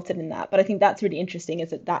necessarily resulted in that, but I think that's really interesting,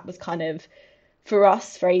 is that was kind of, for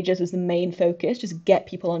us, for ages, was the main focus, just get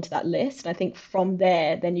people onto that list. And I think from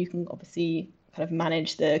there then you can obviously kind of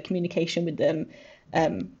manage the communication with them,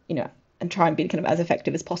 and try and be kind of as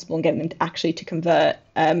effective as possible and getting them to convert.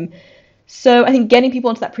 So I think getting people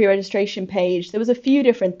onto that pre-registration page, there was a few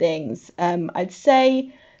different things. I'd say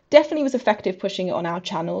definitely was effective pushing it on our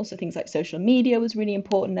channels. So things like social media was really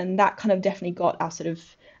important, and that kind of definitely got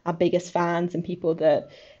our biggest fans and people that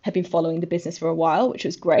had been following the business for a while, which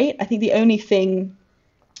was great. I think the only thing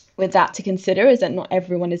with that to consider is that not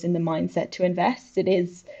everyone is in the mindset to invest. It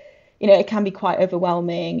is, it can be quite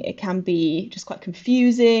overwhelming. It can be just quite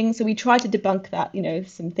confusing. So we try to debunk that,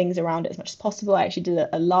 some things around it as much as possible. I actually did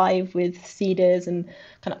a live with Seedrs and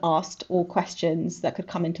kind of asked all questions that could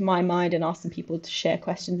come into my mind, and asked some people to share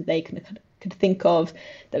questions that they could think of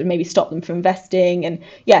that would maybe stop them from investing. And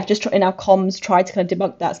yeah, just in our comms, try to kind of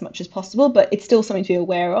debunk that as much as possible. But it's still something to be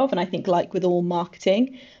aware of. And I think, like with all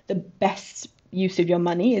marketing, the best use of your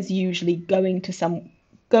money is usually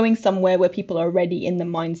going somewhere where people are already in the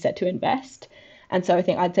mindset to invest. And so I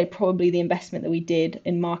think I'd say probably the investment that we did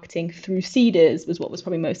in marketing through Seedrs was what was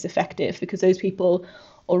probably most effective, because those people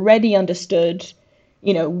already understood,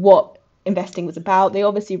 what investing was about. They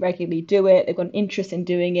obviously regularly do it. They've got an interest in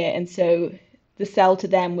doing it. And so the sell to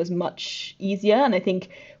them was much easier. And I think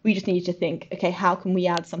we just needed to think, okay, how can we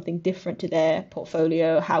add something different to their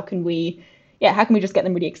portfolio? How can we just get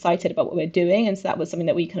them really excited about what we're doing? And so that was something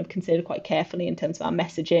that we kind of considered quite carefully in terms of our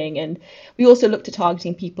messaging. And we also looked at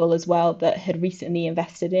targeting people as well that had recently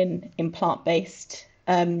invested in plant-based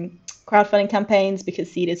crowdfunding campaigns,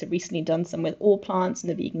 because Cedars have recently done some with All Plants and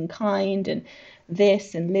the Vegan Kind and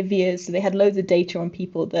this and Livia's. So they had loads of data on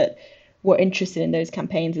people that were interested in those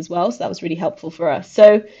campaigns as well. So that was really helpful for us.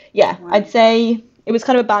 So yeah, Wow. I'd say it was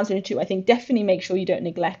kind of a balance into two. I think definitely make sure you don't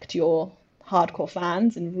neglect your hardcore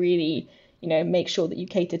fans and really, make sure that you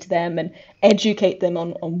cater to them and educate them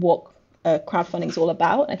on what crowdfunding is all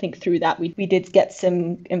about. I think through that we did get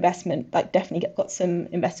some investment, like definitely got some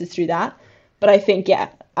investors through that. But I think, yeah,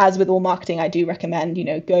 as with all marketing, I do recommend,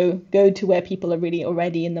 go to where people are really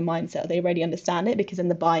already in the mindset, they already understand it, because then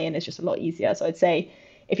the buy-in is just a lot easier. So I'd say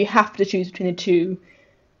if you have to choose between the two,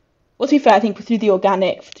 well, to be fair, I think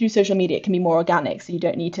through social media, it can be more organic, so you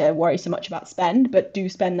don't need to worry so much about spend, but do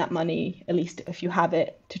spend that money, at least if you have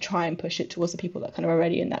it, to try and push it towards the people that kind of are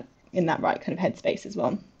already in that right kind of headspace as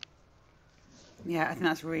well. Yeah, I think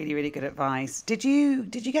that's really, really good advice. Did you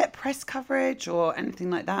get press coverage or anything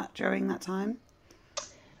like that during that time?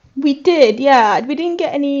 We did, yeah. We didn't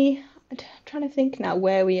get any. I'm trying to think now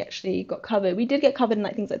where we actually got covered. We did get covered in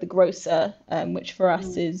like things like The Grocer, which for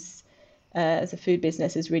us is as a food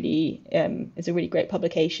business is a really great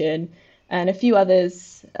publication, and a few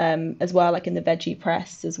others as well, like in the Veggie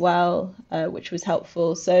Press as well, which was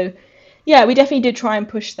helpful. So yeah, we definitely did try and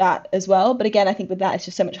push that as well. But again, I think with that, it's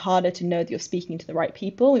just so much harder to know that you're speaking to the right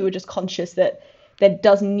people. We were just conscious that there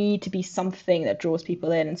does need to be something that draws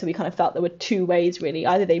people in. And so we kind of felt there were two ways, really.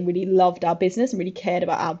 Either they really loved our business and really cared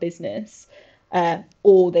about our business,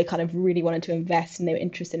 or they kind of really wanted to invest and they were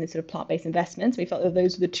interested in sort of plant-based investments. We felt that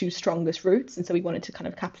those were the two strongest routes. And so we wanted to kind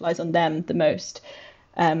of capitalize on them the most.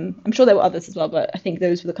 I'm sure there were others as well, but I think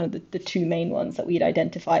those were the kind of the two main ones that we'd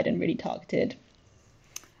identified and really targeted.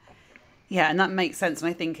 Yeah, and that makes sense. And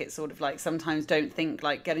I think it's sort of like sometimes don't think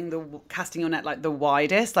like casting your net like the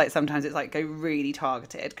widest. Like sometimes it's like go really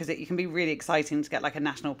targeted, because it can be really exciting to get like a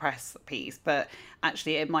national press piece. But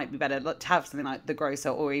actually, it might be better to have something like The Grocer,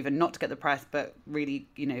 or even not to get the press, but really,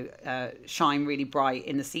 shine really bright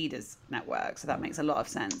in the Cedars network. So that makes a lot of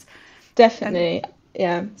sense. Definitely.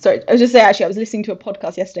 Yeah. Sorry. I was just saying, actually, I was listening to a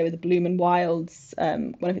podcast yesterday with the Bloom and Wilds,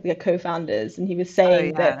 one of their co-founders, and he was Oh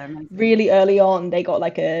saying yeah, that they're amazing. really early on they got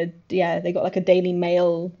like a Daily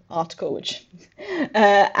Mail article, which,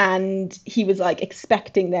 and he was like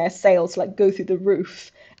expecting their sales to like go through the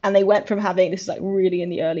roof. And they went from having, this is like really in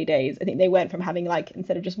the early days, I think they went from having like,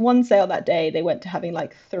 instead of just one sale that day, they went to having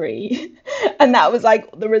like three. And that was like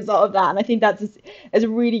the result of that. And I think is a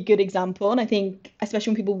really good example. And I think, especially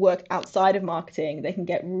when people work outside of marketing, they can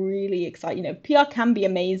get really excited. PR can be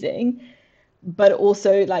amazing, but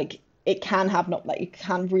also like it can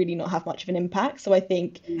really not have much of an impact. So I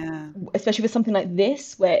think, Yeah. especially with something like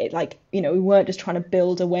this, where it like, we weren't just trying to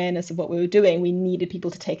build awareness of what we were doing, we needed people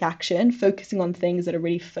to take action, focusing on things that are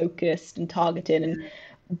really focused and targeted, and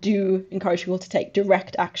do encourage people to take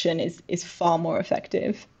direct action is far more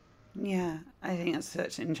effective. Yeah, I think that's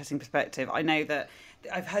such an interesting perspective. I know that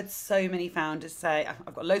I've heard so many founders say,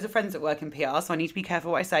 I've got loads of friends that work in PR, so I need to be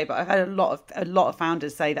careful what I say, but I've had a lot of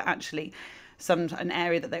founders say that actually an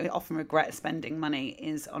area that they often regret spending money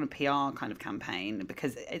is on a PR kind of campaign,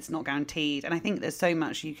 because it's not guaranteed. And I think there's so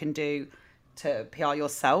much you can do to PR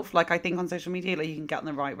yourself. Like I think on social media, like you can get on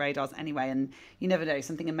the right radars anyway, and you never know,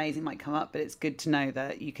 something amazing might come up, but it's good to know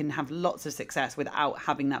that you can have lots of success without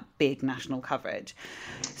having that big national coverage.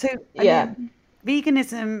 So, I Yeah. mean,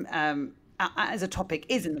 veganism as a topic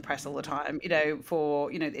is in the press all the time,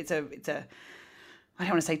 it's a I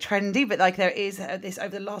don't want to say trendy, but like there is this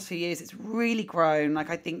over the last few years, it's really grown. Like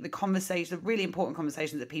I think the really important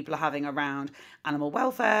conversations that people are having around animal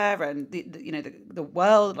welfare and the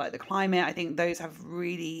world, like the climate, I think those have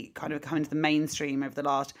really kind of come into the mainstream over the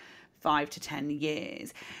last 5 to 10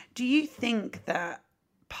 years. Do you think that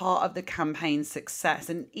part of the campaign's success,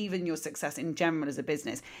 and even your success in general as a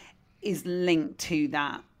business, is linked to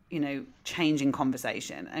that, changing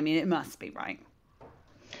conversation? I mean, it must be, right?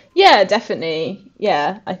 Yeah, definitely.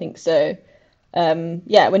 Yeah, I think so.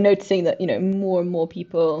 Yeah, we're noticing that, more and more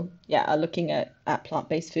people, yeah, are looking at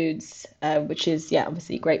plant-based foods, which is, yeah,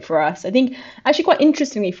 obviously great for us. I think actually quite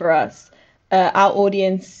interestingly for us, our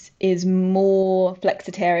audience is more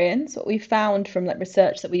flexitarian. So what we found from like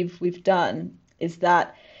research that we've done is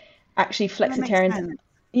that actually That makes flexitarians, sense.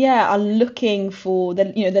 yeah, are they're looking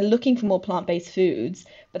for more plant-based foods,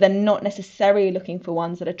 but they're not necessarily looking for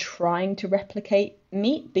ones that are trying to replicate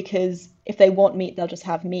meat, because if they want meat, they'll just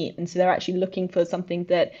have meat. And so they're actually looking for something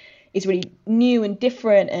that is really new and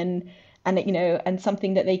different, and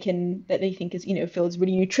something that they think is, feels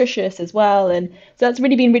really nutritious as well. And so that's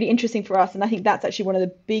really been really interesting for us. And I think that's actually one of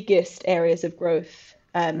the biggest areas of growth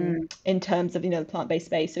Mm. in terms of, the plant-based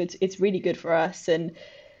space. So it's really good for us. And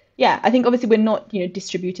yeah, I think obviously we're not,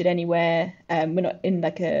 distributed anywhere. We're not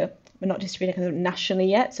distributed kind of nationally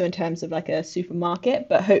yet. So in terms of like a supermarket,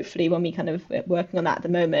 but hopefully when we kind of we're working on that at the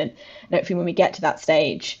moment, and hopefully when we get to that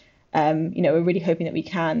stage, we're really hoping that we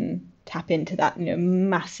can tap into that,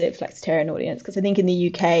 massive flexitarian audience. Because I think in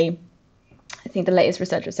the UK, I think the latest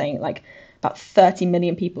research was saying like about 30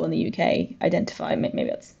 million people in the UK identify,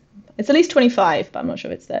 maybe it's at least 25, but I'm not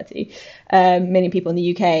sure if it's 30 million people in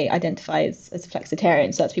the UK identify as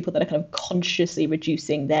flexitarian. So that's people that are kind of consciously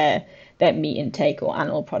reducing their meat intake or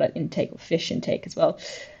animal product intake or fish intake as well.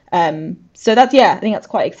 So that's, yeah, I think that's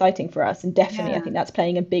quite exciting for us. And definitely, I think that's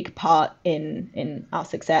playing a big part in our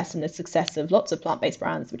success and the success of lots of plant-based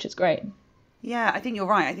brands, which is great. Yeah, I think you're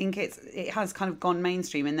right. I think it has kind of gone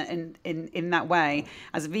mainstream in that way.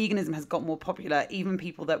 As veganism has got more popular, even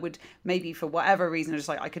people that would maybe for whatever reason are just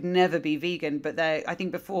like, I could never be vegan, but I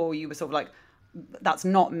think before you were sort of like, that's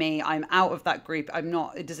not me. I'm out of that group.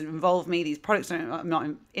 It doesn't involve me. These products I'm not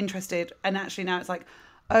interested. And actually now it's like,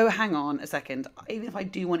 oh, hang on a second. Even if I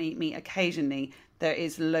do want to eat meat occasionally, there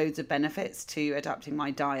is loads of benefits to adapting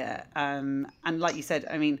my diet. And like you said,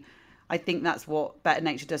 I mean, I think that's what Better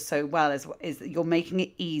Nature does so well is that you're making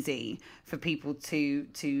it easy for people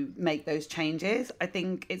to make those changes. I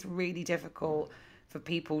think it's really difficult for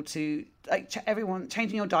people to everyone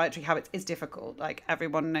changing your dietary habits is difficult. Like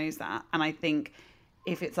everyone knows that. And I think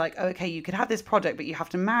if it's like, oh, okay, you could have this product, but you have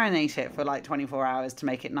to marinate it for like 24 hours to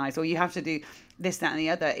make it nice, or you have to do this, that, and the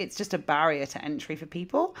other. It's just a barrier to entry for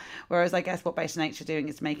people. Whereas I guess what Better Nature are doing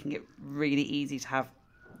is making it really easy to have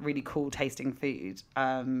really cool tasting food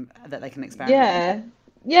that they can experiment.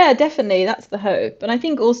 Yeah, definitely. That's the hope. And I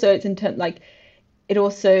think also it's in terms like it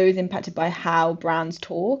also is impacted by how brands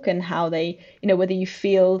talk and how they, whether you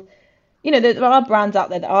feel, there are brands out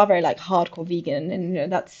there that are very like hardcore vegan,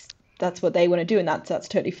 and that's what they want to do, and that's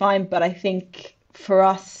totally fine. But I think for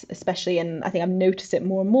us, especially, and I think I've noticed it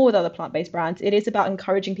more and more with other plant-based brands, it is about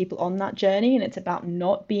encouraging people on that journey, and it's about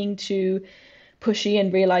not being too pushy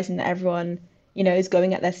and realizing that everyone is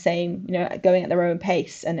going at their same, going at their own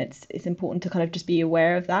pace. And it's important to kind of just be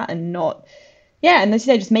aware of that and not, yeah, and as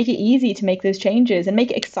you say, just make it easy to make those changes and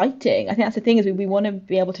make it exciting. I think that's the thing is we want to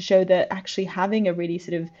be able to show that actually having a really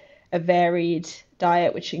sort of a varied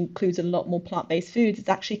diet, which includes a lot more plant-based foods, it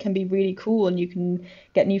actually can be really cool and you can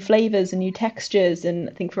get new flavors and new textures. And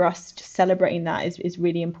I think for us, just celebrating that is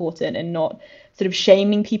really important and not sort of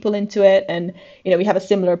shaming people into it. And, we have a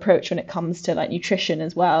similar approach when it comes to like nutrition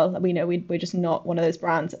as well. We know we're just not one of those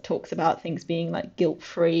brands that talks about things being like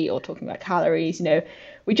guilt-free or talking about calories.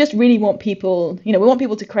 We just really want people, we want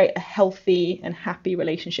people to create a healthy and happy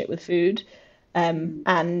relationship with food.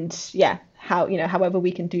 And yeah, however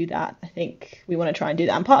we can do that, I think we want to try and do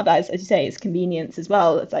that. And part of that is, as you say, is convenience as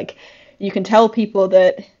well. It's like you can tell people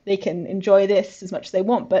that they can enjoy this as much as they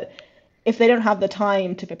want, but if they don't have the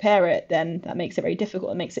time to prepare it, then that makes it very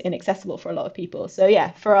difficult and makes it inaccessible for a lot of people. So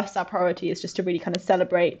yeah, for us, our priority is just to really kind of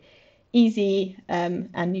celebrate easy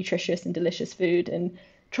and nutritious and delicious food and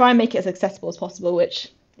try and make it as accessible as possible, which,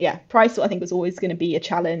 yeah, price I think was always going to be a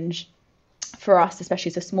challenge for us,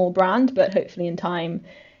 especially as a small brand, but hopefully in time,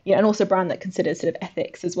 and also a brand that considers sort of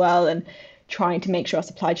ethics as well and trying to make sure our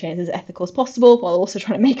supply chain is as ethical as possible while also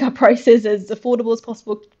trying to make our prices as affordable as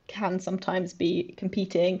possible can sometimes be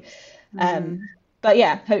competing. But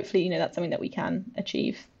yeah, hopefully, that's something that we can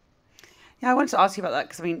achieve. Yeah, I wanted to ask you about that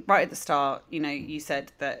because I mean, right at the start, you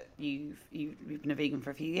said that you've been a vegan for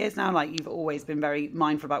a few years now. Like you've always been very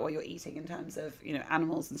mindful about what you're eating in terms of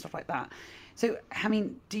animals and stuff like that. So, I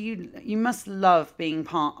mean, you must love being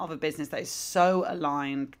part of a business that is so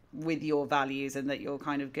aligned with your values and that you're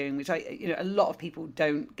kind of going, which a lot of people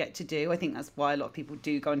don't get to do. I think that's why a lot of people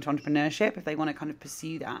do go into entrepreneurship if they want to kind of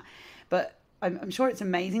pursue that. But I'm sure it's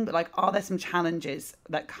amazing. But like, are there some challenges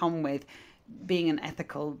that come with being an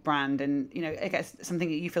ethical brand? And, I guess something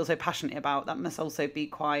that you feel so passionate about, that must also be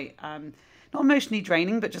quite, not emotionally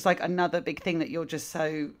draining, but just like another big thing that you're just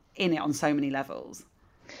so in it on so many levels.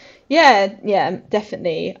 Yeah,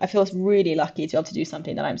 definitely. I feel really lucky to be able to do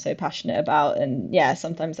something that I'm so passionate about. And yeah,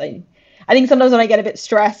 sometimes I think sometimes when I get a bit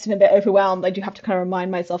stressed and a bit overwhelmed, I do have to kind of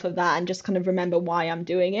remind myself of that and just kind of remember why I'm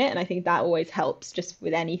doing it. And I think that always helps just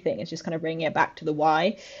with anything. It's just kind of bringing it back to the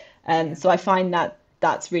why. So I find that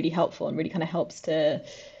that's really helpful and really kind of helps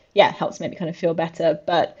make me kind of feel better.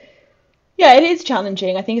 But yeah, it is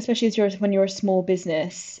challenging. I think especially when you're a small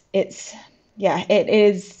business, it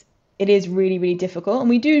is really, really difficult. And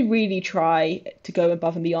we do really try to go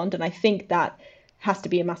above and beyond. And I think that has to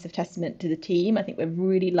be a massive testament to the team. I think we're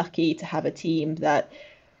really lucky to have a team that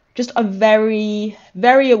just are very,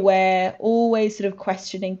 very aware, always sort of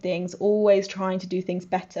questioning things, always trying to do things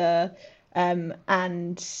better. And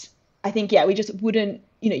I think, yeah, we just wouldn't,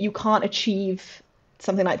 you can't achieve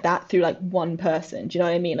something like that through like one person. Do you know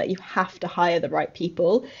what I mean? Like you have to hire the right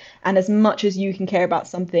people. And as much as you can care about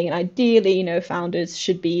something, and ideally, founders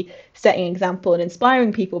should be setting an example and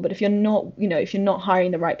inspiring people. But if you're not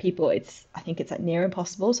hiring the right people, I think it's like near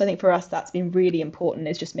impossible. So I think for us, that's been really important,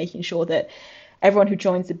 is just making sure that everyone who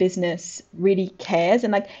joins the business really cares.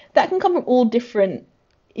 And like that can come from all different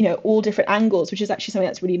angles, which is actually something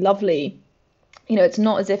that's really lovely. It's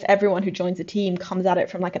not as if everyone who joins the team comes at it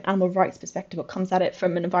from like an animal rights perspective or comes at it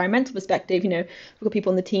from an environmental perspective. We've got people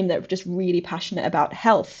on the team that are just really passionate about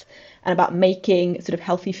health and about making sort of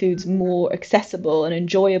healthy foods more accessible and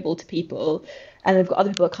enjoyable to people. And we've got other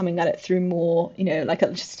people coming at it through more, like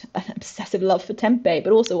just an obsessive love for tempeh,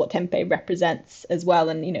 but also what tempeh represents as well.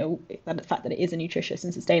 And, the fact that it is a nutritious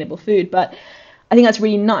and sustainable food. But I think that's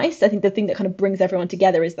really nice. I think the thing that kind of brings everyone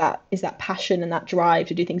together is that passion and that drive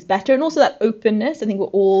to do things better, and also that openness. I think we're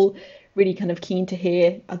all really kind of keen to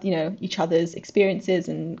hear, each other's experiences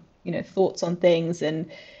and, thoughts on things.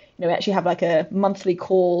 And, we actually have like a monthly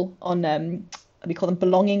call on, we call them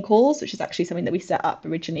belonging calls, which is actually something that we set up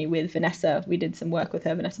originally with Vanessa. We did some work with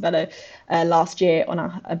her, Vanessa Bello, last year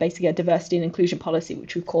on basically a diversity and inclusion policy,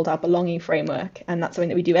 which we've called our belonging framework. And that's something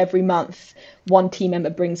that we do every month. One team member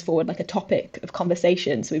brings forward like a topic of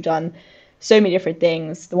conversation. So we've done so many different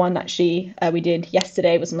things. The one actually we did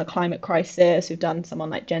yesterday was on the climate crisis. We've done some on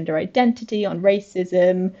like gender identity, on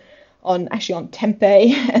racism, on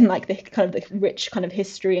tempeh and like the kind of the rich kind of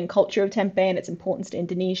history and culture of tempeh and its importance to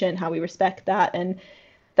Indonesia and how we respect that. And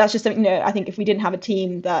that's just something, I think if we didn't have a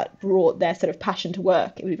team that brought their sort of passion to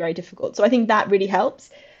work, it would be very difficult. So I think that really helps.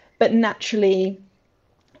 But naturally,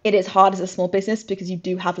 it is hard as a small business because you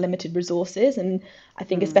do have limited resources. And I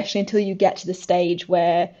think especially until you get to the stage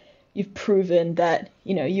where you've proven that,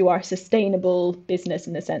 you are a sustainable business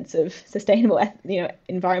in the sense of sustainable,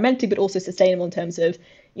 environmentally, but also sustainable in terms of,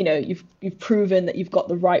 you've proven that you've got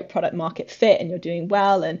the right product market fit and you're doing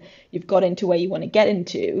well and you've got into where you want to get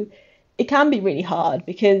into. It can be really hard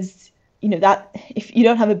because, that if you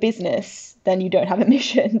don't have a business, then you don't have a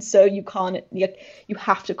mission. So you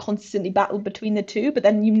have to constantly battle between the two, but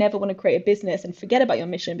then you never want to create a business and forget about your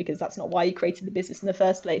mission because that's not why you created the business in the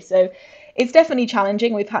first place. So it's definitely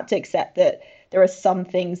challenging. We've had to accept that there are some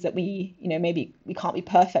things that we, maybe we can't be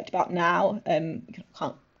perfect about now.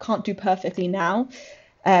 Can't do perfectly now.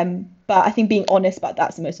 But I think being honest about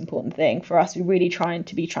that's the most important thing for us. We're really trying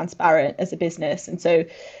to be transparent as a business. And so,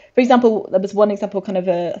 for example, there was one example kind of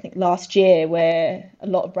I think last year where a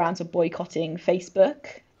lot of brands were boycotting Facebook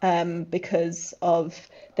because of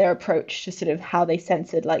their approach to sort of how they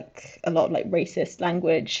censored like a lot of like racist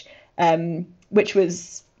language, which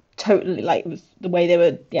was totally like, it was the way they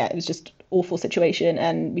were. Yeah, it was just awful situation.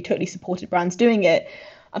 And we totally supported brands doing it.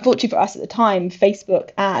 Unfortunately for us at the time,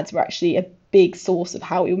 Facebook ads were actually a big source of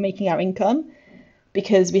how we were making our income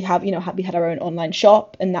because we had our own online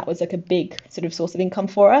shop and that was like a big sort of source of income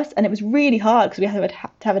for us. And it was really hard because we had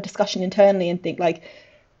to have a discussion internally and think like,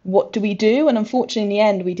 what do we do? And unfortunately in the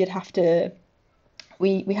end, we did have to,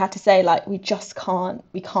 we had to say like, we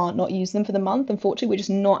can't not use them for the month. Unfortunately, we're just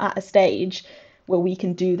not at a stage where we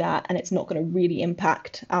can do that and it's not going to really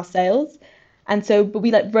impact our sales. And so, but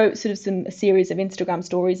we like wrote sort of a series of Instagram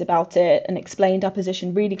stories about it and explained our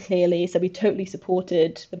position really clearly. So we totally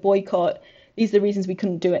supported the boycott. These are the reasons we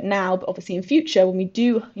couldn't do it now, but obviously in future, when we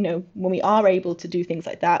do, when we are able to do things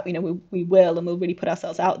like that, we will, and we'll really put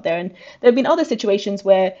ourselves out there. And there have been other situations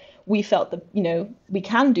where we felt that, we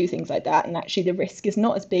can do things like that. And actually the risk is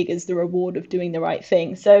not as big as the reward of doing the right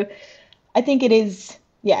thing. So I think it is,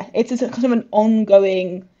 it's a kind of an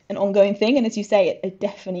ongoing thing. And as you say, it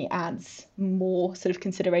definitely adds more sort of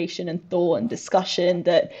consideration and thought and discussion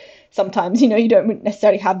that sometimes, you don't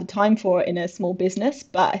necessarily have the time for it in a small business.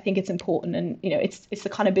 But I think it's important and, it's the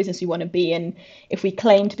kind of business you want to be. And if we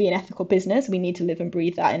claim to be an ethical business, we need to live and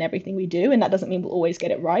breathe that in everything we do. And that doesn't mean we'll always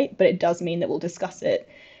get it right, but it does mean that we'll discuss it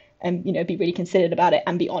and, be really considered about it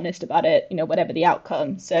and be honest about it, whatever the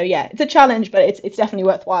outcome. So yeah, it's a challenge, but it's definitely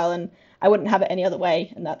worthwhile. And I wouldn't have it any other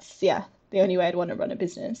way. And that's, the only way I'd want to run a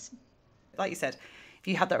business. Like you said, if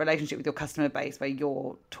you have that relationship with your customer base where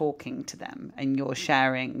you're talking to them and you're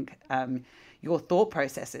sharing your thought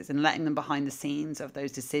processes and letting them behind the scenes of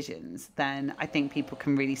those decisions, then I think people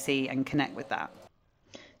can really see and connect with that.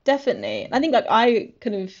 Definitely. I think like I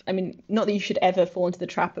kind of, I mean, not that you should ever fall into the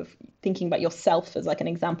trap of thinking about yourself as like an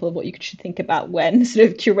example of what you should think about when sort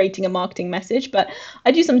of curating a marketing message, but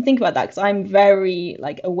I do something think about that because I'm very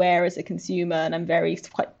like aware as a consumer and I'm very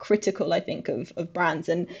quite critical, I think, of brands.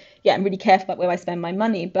 And yeah, I'm really careful about where I spend my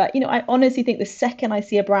money. But I honestly think the second I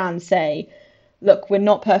see a brand say, look, we're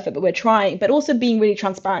not perfect, but we're trying, but also being really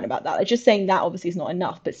transparent about that. Like just saying that obviously is not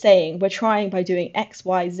enough, but saying we're trying by doing X,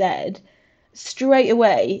 Y, Z straight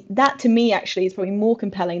away, that to me actually is probably more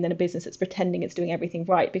compelling than a business that's pretending it's doing everything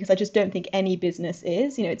right, because I just don't think any business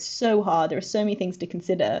is. It's so hard. There are so many things to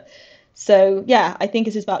consider. So yeah, I think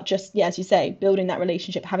it's about just, yeah, as you say, building that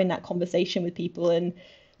relationship, having that conversation with people, and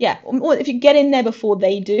yeah, or if you get in there before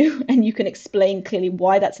they do and you can explain clearly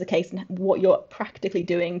why that's the case and what you're practically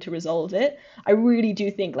doing to resolve it, I really do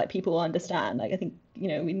think like people will understand. Like I think, we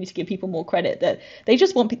need to give people more credit that they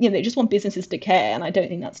just want, they just want businesses to care, and I don't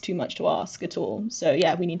think that's too much to ask at all. So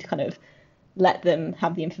yeah, we need to kind of let them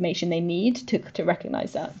have the information they need to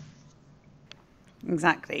recognize that.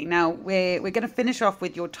 Exactly. Now we're going to finish off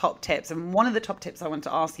with your top tips, and one of the top tips I want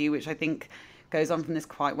to ask you, which I think goes on from this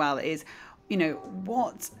quite well, is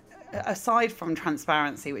what, aside from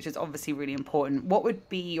transparency, which is obviously really important, what would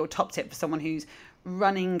be your top tip for someone who's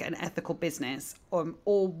running an ethical business,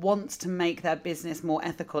 or wants to make their business more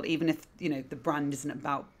ethical, even if the brand isn't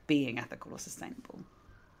about being ethical or sustainable?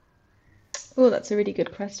 Oh, that's a really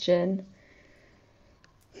good question.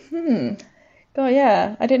 Hmm. Oh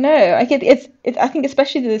yeah, I don't know. I get it's. I think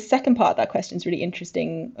especially the second part of that question is really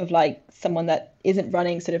interesting. Of like someone that isn't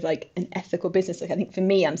running sort of like an ethical business. Like I think for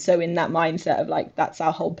me, I'm so in that mindset of like that's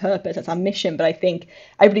our whole purpose, that's our mission. But I think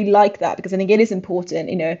I really like that because I think it is important.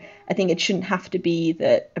 I think it shouldn't have to be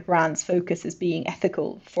that a brand's focus is being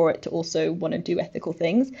ethical for it to also want to do ethical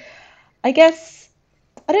things. I guess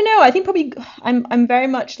I don't know. I think probably I'm very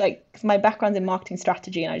much like 'cause my background's in marketing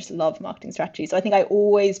strategy and I just love marketing strategy. So I think I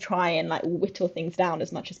always try and like whittle things down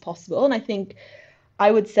as much as possible. And I think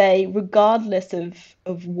I would say regardless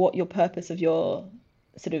of what your purpose of your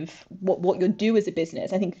sort of what you do as a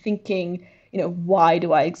business, I think thinking, why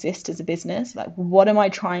do I exist as a business? Like what am I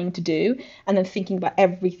trying to do? And then thinking about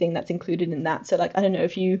everything that's included in that. So like I don't know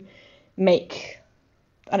if you make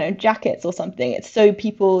I don't know, jackets or something. It's so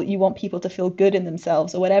you want people to feel good in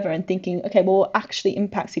themselves or whatever, and thinking, okay, well, what actually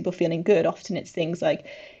impacts people feeling good? Often it's things like,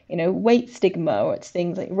 weight stigma, or it's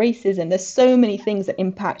things like racism. There's so many things that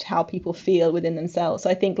impact how people feel within themselves. So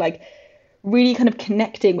I think like really kind of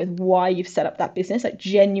connecting with why you've set up that business, like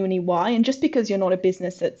genuinely why. And just because you're not a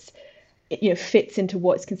business that's, fits into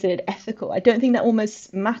what's considered ethical, I don't think that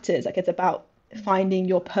almost matters. Like it's about finding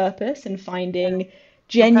your purpose and finding Your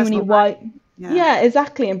genuinely personal why. brand. Yeah. Yeah,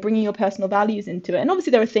 exactly. And bringing your personal values into it. And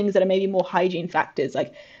obviously, there are things that are maybe more hygiene factors.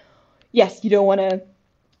 Like, yes, you don't want to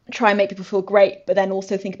try and make people feel great, but then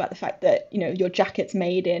also think about the fact that, your jacket's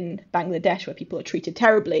made in Bangladesh where people are treated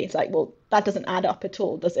terribly. It's like, well, that doesn't add up at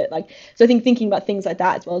all, does it? Like, so I think thinking about things like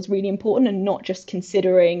that as well is really important, and not just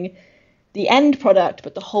considering the end product,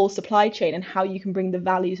 but the whole supply chain and how you can bring the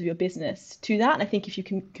values of your business to that. And I think if you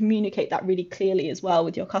can communicate that really clearly as well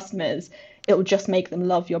with your customers, it will just make them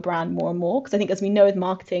love your brand more and more. Because I think as we know with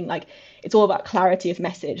marketing, like it's all about clarity of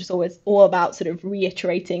message. It's always all about sort of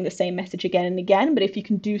reiterating the same message again and again. But if you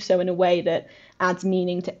can do so in a way that adds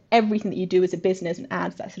meaning to everything that you do as a business and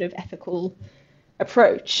adds that sort of ethical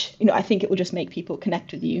approach, I think it will just make people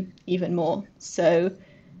connect with you even more. So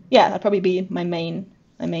yeah, that'd probably be my main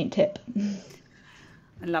tip.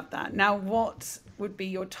 I love that. Now, what would be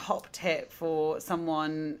your top tip for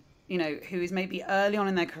someone, who is maybe early on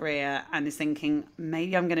in their career and is thinking,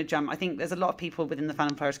 maybe I'm going to jump? I think there's a lot of people within the Fun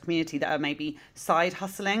and Flourish community that are maybe side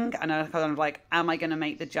hustling and are kind of like, am I going to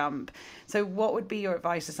make the jump? So what would be your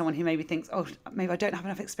advice to someone who maybe thinks, oh, maybe I don't have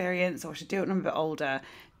enough experience, or I should do it when I'm a bit older,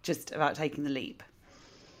 just about taking the leap?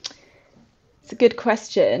 It's a good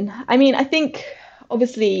question. I mean, I think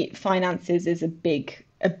obviously finances is a big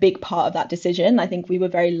part of that decision. I think we were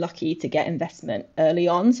very lucky to get investment early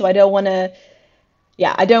on. So I don't want it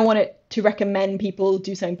to recommend people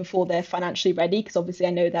do something before they're financially ready, because obviously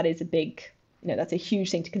I know that is a big, that's a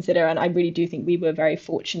huge thing to consider. And I really do think we were very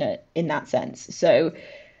fortunate in that sense. So,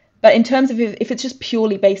 but in terms of if it's just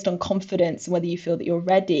purely based on confidence and whether you feel that you're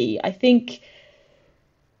ready, I think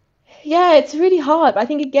yeah, it's really hard. But I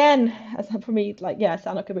think again, as I probably like, yeah, I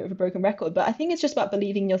sound like a bit of a broken record, but I think it's just about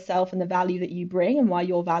believing in yourself and the value that you bring and why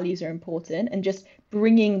your values are important, and just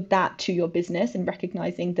bringing that to your business and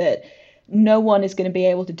recognizing that no one is going to be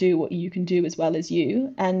able to do what you can do as well as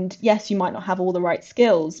you. And yes, you might not have all the right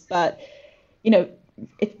skills, but you know,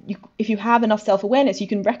 if you have enough self-awareness, you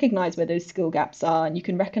can recognize where those skill gaps are, and you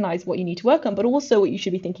can recognize what you need to work on, but also what you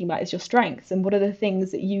should be thinking about is your strengths and what are the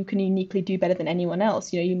things that you can uniquely do better than anyone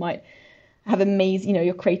else. You might have amazing,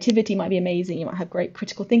 your creativity might be amazing, you might have great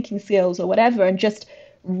critical thinking skills or whatever, and just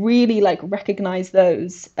really like recognize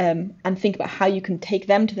those, and think about how you can take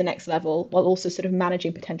them to the next level while also sort of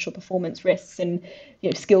managing potential performance risks and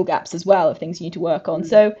skill gaps as well of things you need to work on.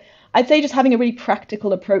 So I'd say just having a really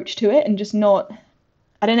practical approach to it, and just not,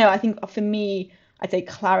 I don't know, I think for me, I'd say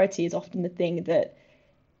clarity is often the thing that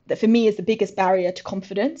for me is the biggest barrier to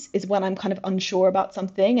confidence, is when I'm kind of unsure about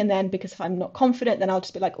something. And then because if I'm not confident, then I'll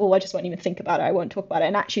just be like, oh, I just won't even think about it. I won't talk about it.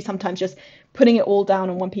 And actually sometimes just putting it all down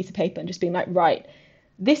on one piece of paper and just being like, right,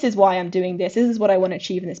 this is why I'm doing this. This is what I want to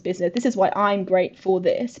achieve in this business. This is why I'm great for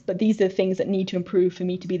this. But these are the things that need to improve for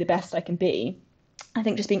me to be the best I can be. I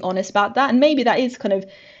think just being honest about that. And maybe that is kind of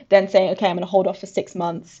then saying, okay, I'm going to hold off for 6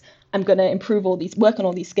 months. I'm going to improve work on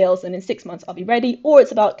all these skills, and in 6 months I'll be ready. Or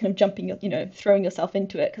it's about kind of jumping, throwing yourself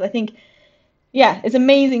into it. Because I think, yeah, it's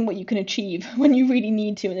amazing what you can achieve when you really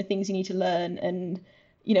need to, and the things you need to learn. And,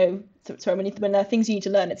 when there are things you need to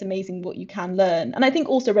learn, it's amazing what you can learn. And I think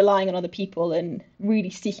also relying on other people and really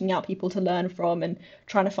seeking out people to learn from and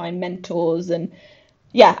trying to find mentors. And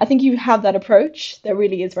yeah, I think you have that approach. There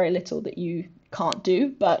really is very little that you can't do.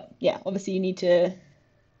 But yeah, obviously you need to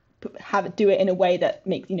do it in a way that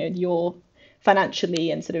makes you're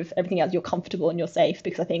financially and sort of everything else, you're comfortable and you're safe.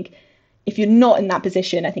 Because I think if you're not in that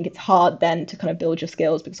position, I think it's hard then to kind of build your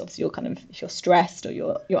skills, because obviously if you're stressed or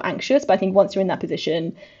you're anxious. But I think once you're in that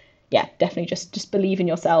position, yeah, definitely just believe in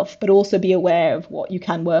yourself, but also be aware of what you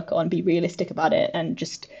can work on, be realistic about it, and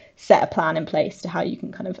just set a plan in place to how you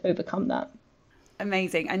can kind of overcome that.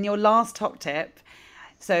 Amazing. And your last top tip.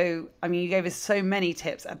 So, I mean, you gave us so many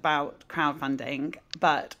tips about crowdfunding,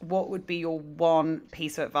 but what would be your one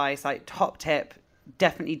piece of advice, like top tip?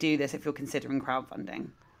 Definitely do this if you're considering crowdfunding.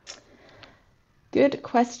 Good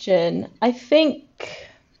question. I think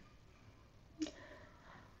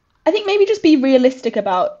maybe just be realistic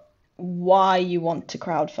about why you want to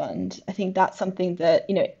crowdfund. I think that's something that,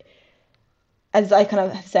 as I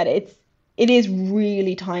kind of said, it is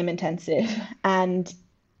really time intensive. And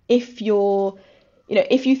if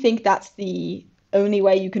if you think that's the only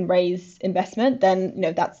way you can raise investment, then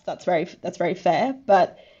that's very fair.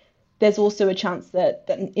 But there's also a chance that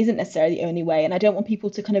isn't necessarily the only way. And I don't want people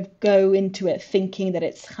to kind of go into it thinking that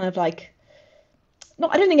it's kind of like, no,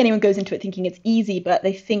 I don't think anyone goes into it thinking it's easy, but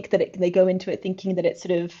they think that they go into it thinking that it's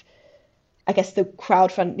sort of, I guess, the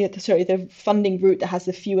the funding route that has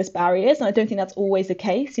the fewest barriers. And I don't think that's always the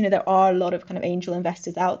case. There are a lot of kind of angel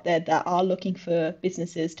investors out there that are looking for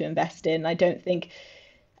businesses to invest in. I don't think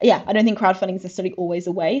crowdfunding is necessarily always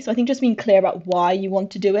a way. So I think just being clear about why you want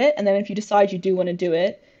to do it. And then if you decide you do want to do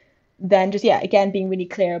it, then just, again, being really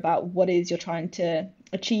clear about what it is you're trying to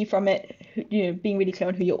achieve from it, being really clear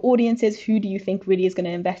on who your audience is, who do you think really is going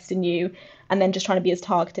to invest in you, and then just trying to be as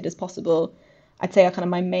targeted as possible. I'd say are kind of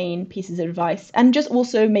my main pieces of advice. And just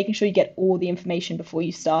also making sure you get all the information before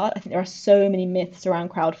you start. I think there are so many myths around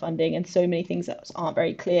crowdfunding and so many things that aren't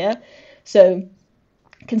very clear. So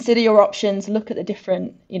consider your options, look at the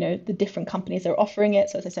different companies that are offering it.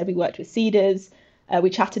 So as I said, we worked with Seedrs. We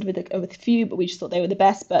chatted with a few, but we just thought they were the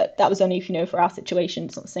best. But that was only, for our situation.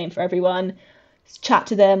 It's not the same for everyone. Just chat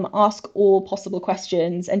to them, ask all possible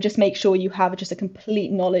questions, and just make sure you have just a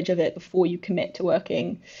complete knowledge of it before you commit to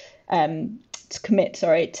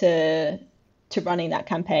running that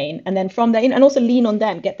campaign. And then from there, and also lean on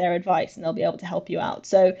them, get their advice, and they'll be able to help you out.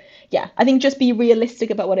 So yeah, I think just be realistic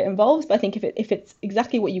about what it involves. But I think if it's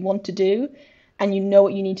exactly what you want to do, and you know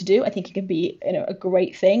what you need to do, I think it can be a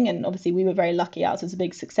great thing. And obviously we were very lucky, ours was a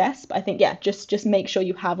big success. But I think, just make sure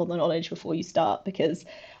you have all the knowledge before you start, because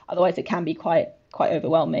otherwise it can be quite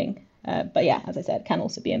overwhelming. But yeah, as I said, can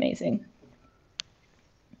also be amazing.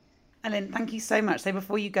 Ellen, thank you so much. So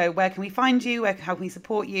before you go, where can we find you? How can we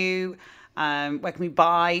support you? Where can we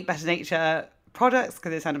buy Better Nature products?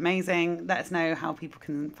 Because they sound amazing. Let us know how people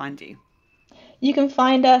can find you. You can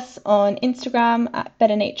find us on Instagram at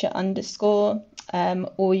betternature_,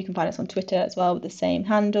 or you can find us on Twitter as well with the same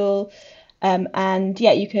handle. And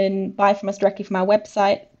yeah, you can buy from us directly from our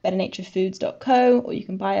website, betternaturefoods.co, or you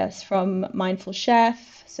can buy us from Mindful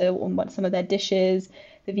Chef, so on some of their dishes,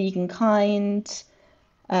 the vegan kind.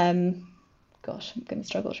 I'm going to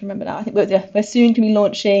struggle to remember now. I think we're soon going to be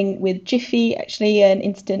launching with Jiffy, actually, an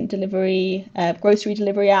instant delivery, grocery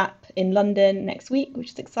delivery app in London next week, which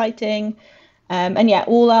is exciting. And yeah,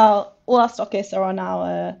 all our stockists are on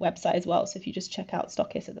our website as well. So if you just check out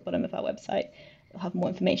stockists at the bottom of our website, you'll have more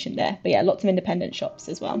information there. But yeah, lots of independent shops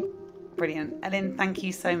as well. Brilliant. Ellen, thank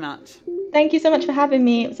you so much. Thank you so much for having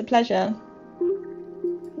me. It was a pleasure.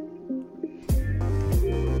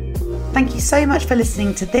 Thank you so much for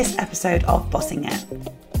listening to this episode of Bossing It.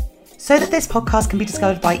 So that this podcast can be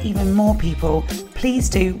discovered by even more people, please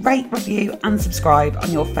do rate, review and subscribe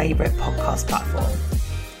on your favourite podcast platform.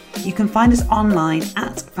 You can find us online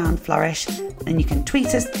at Found Flourish, and you can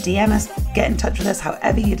tweet us, DM us, get in touch with us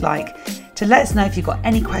however you'd like to let us know if you've got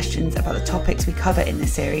any questions about the topics we cover in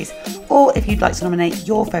this series, or if you'd like to nominate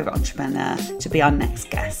your favourite entrepreneur to be our next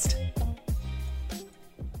guest.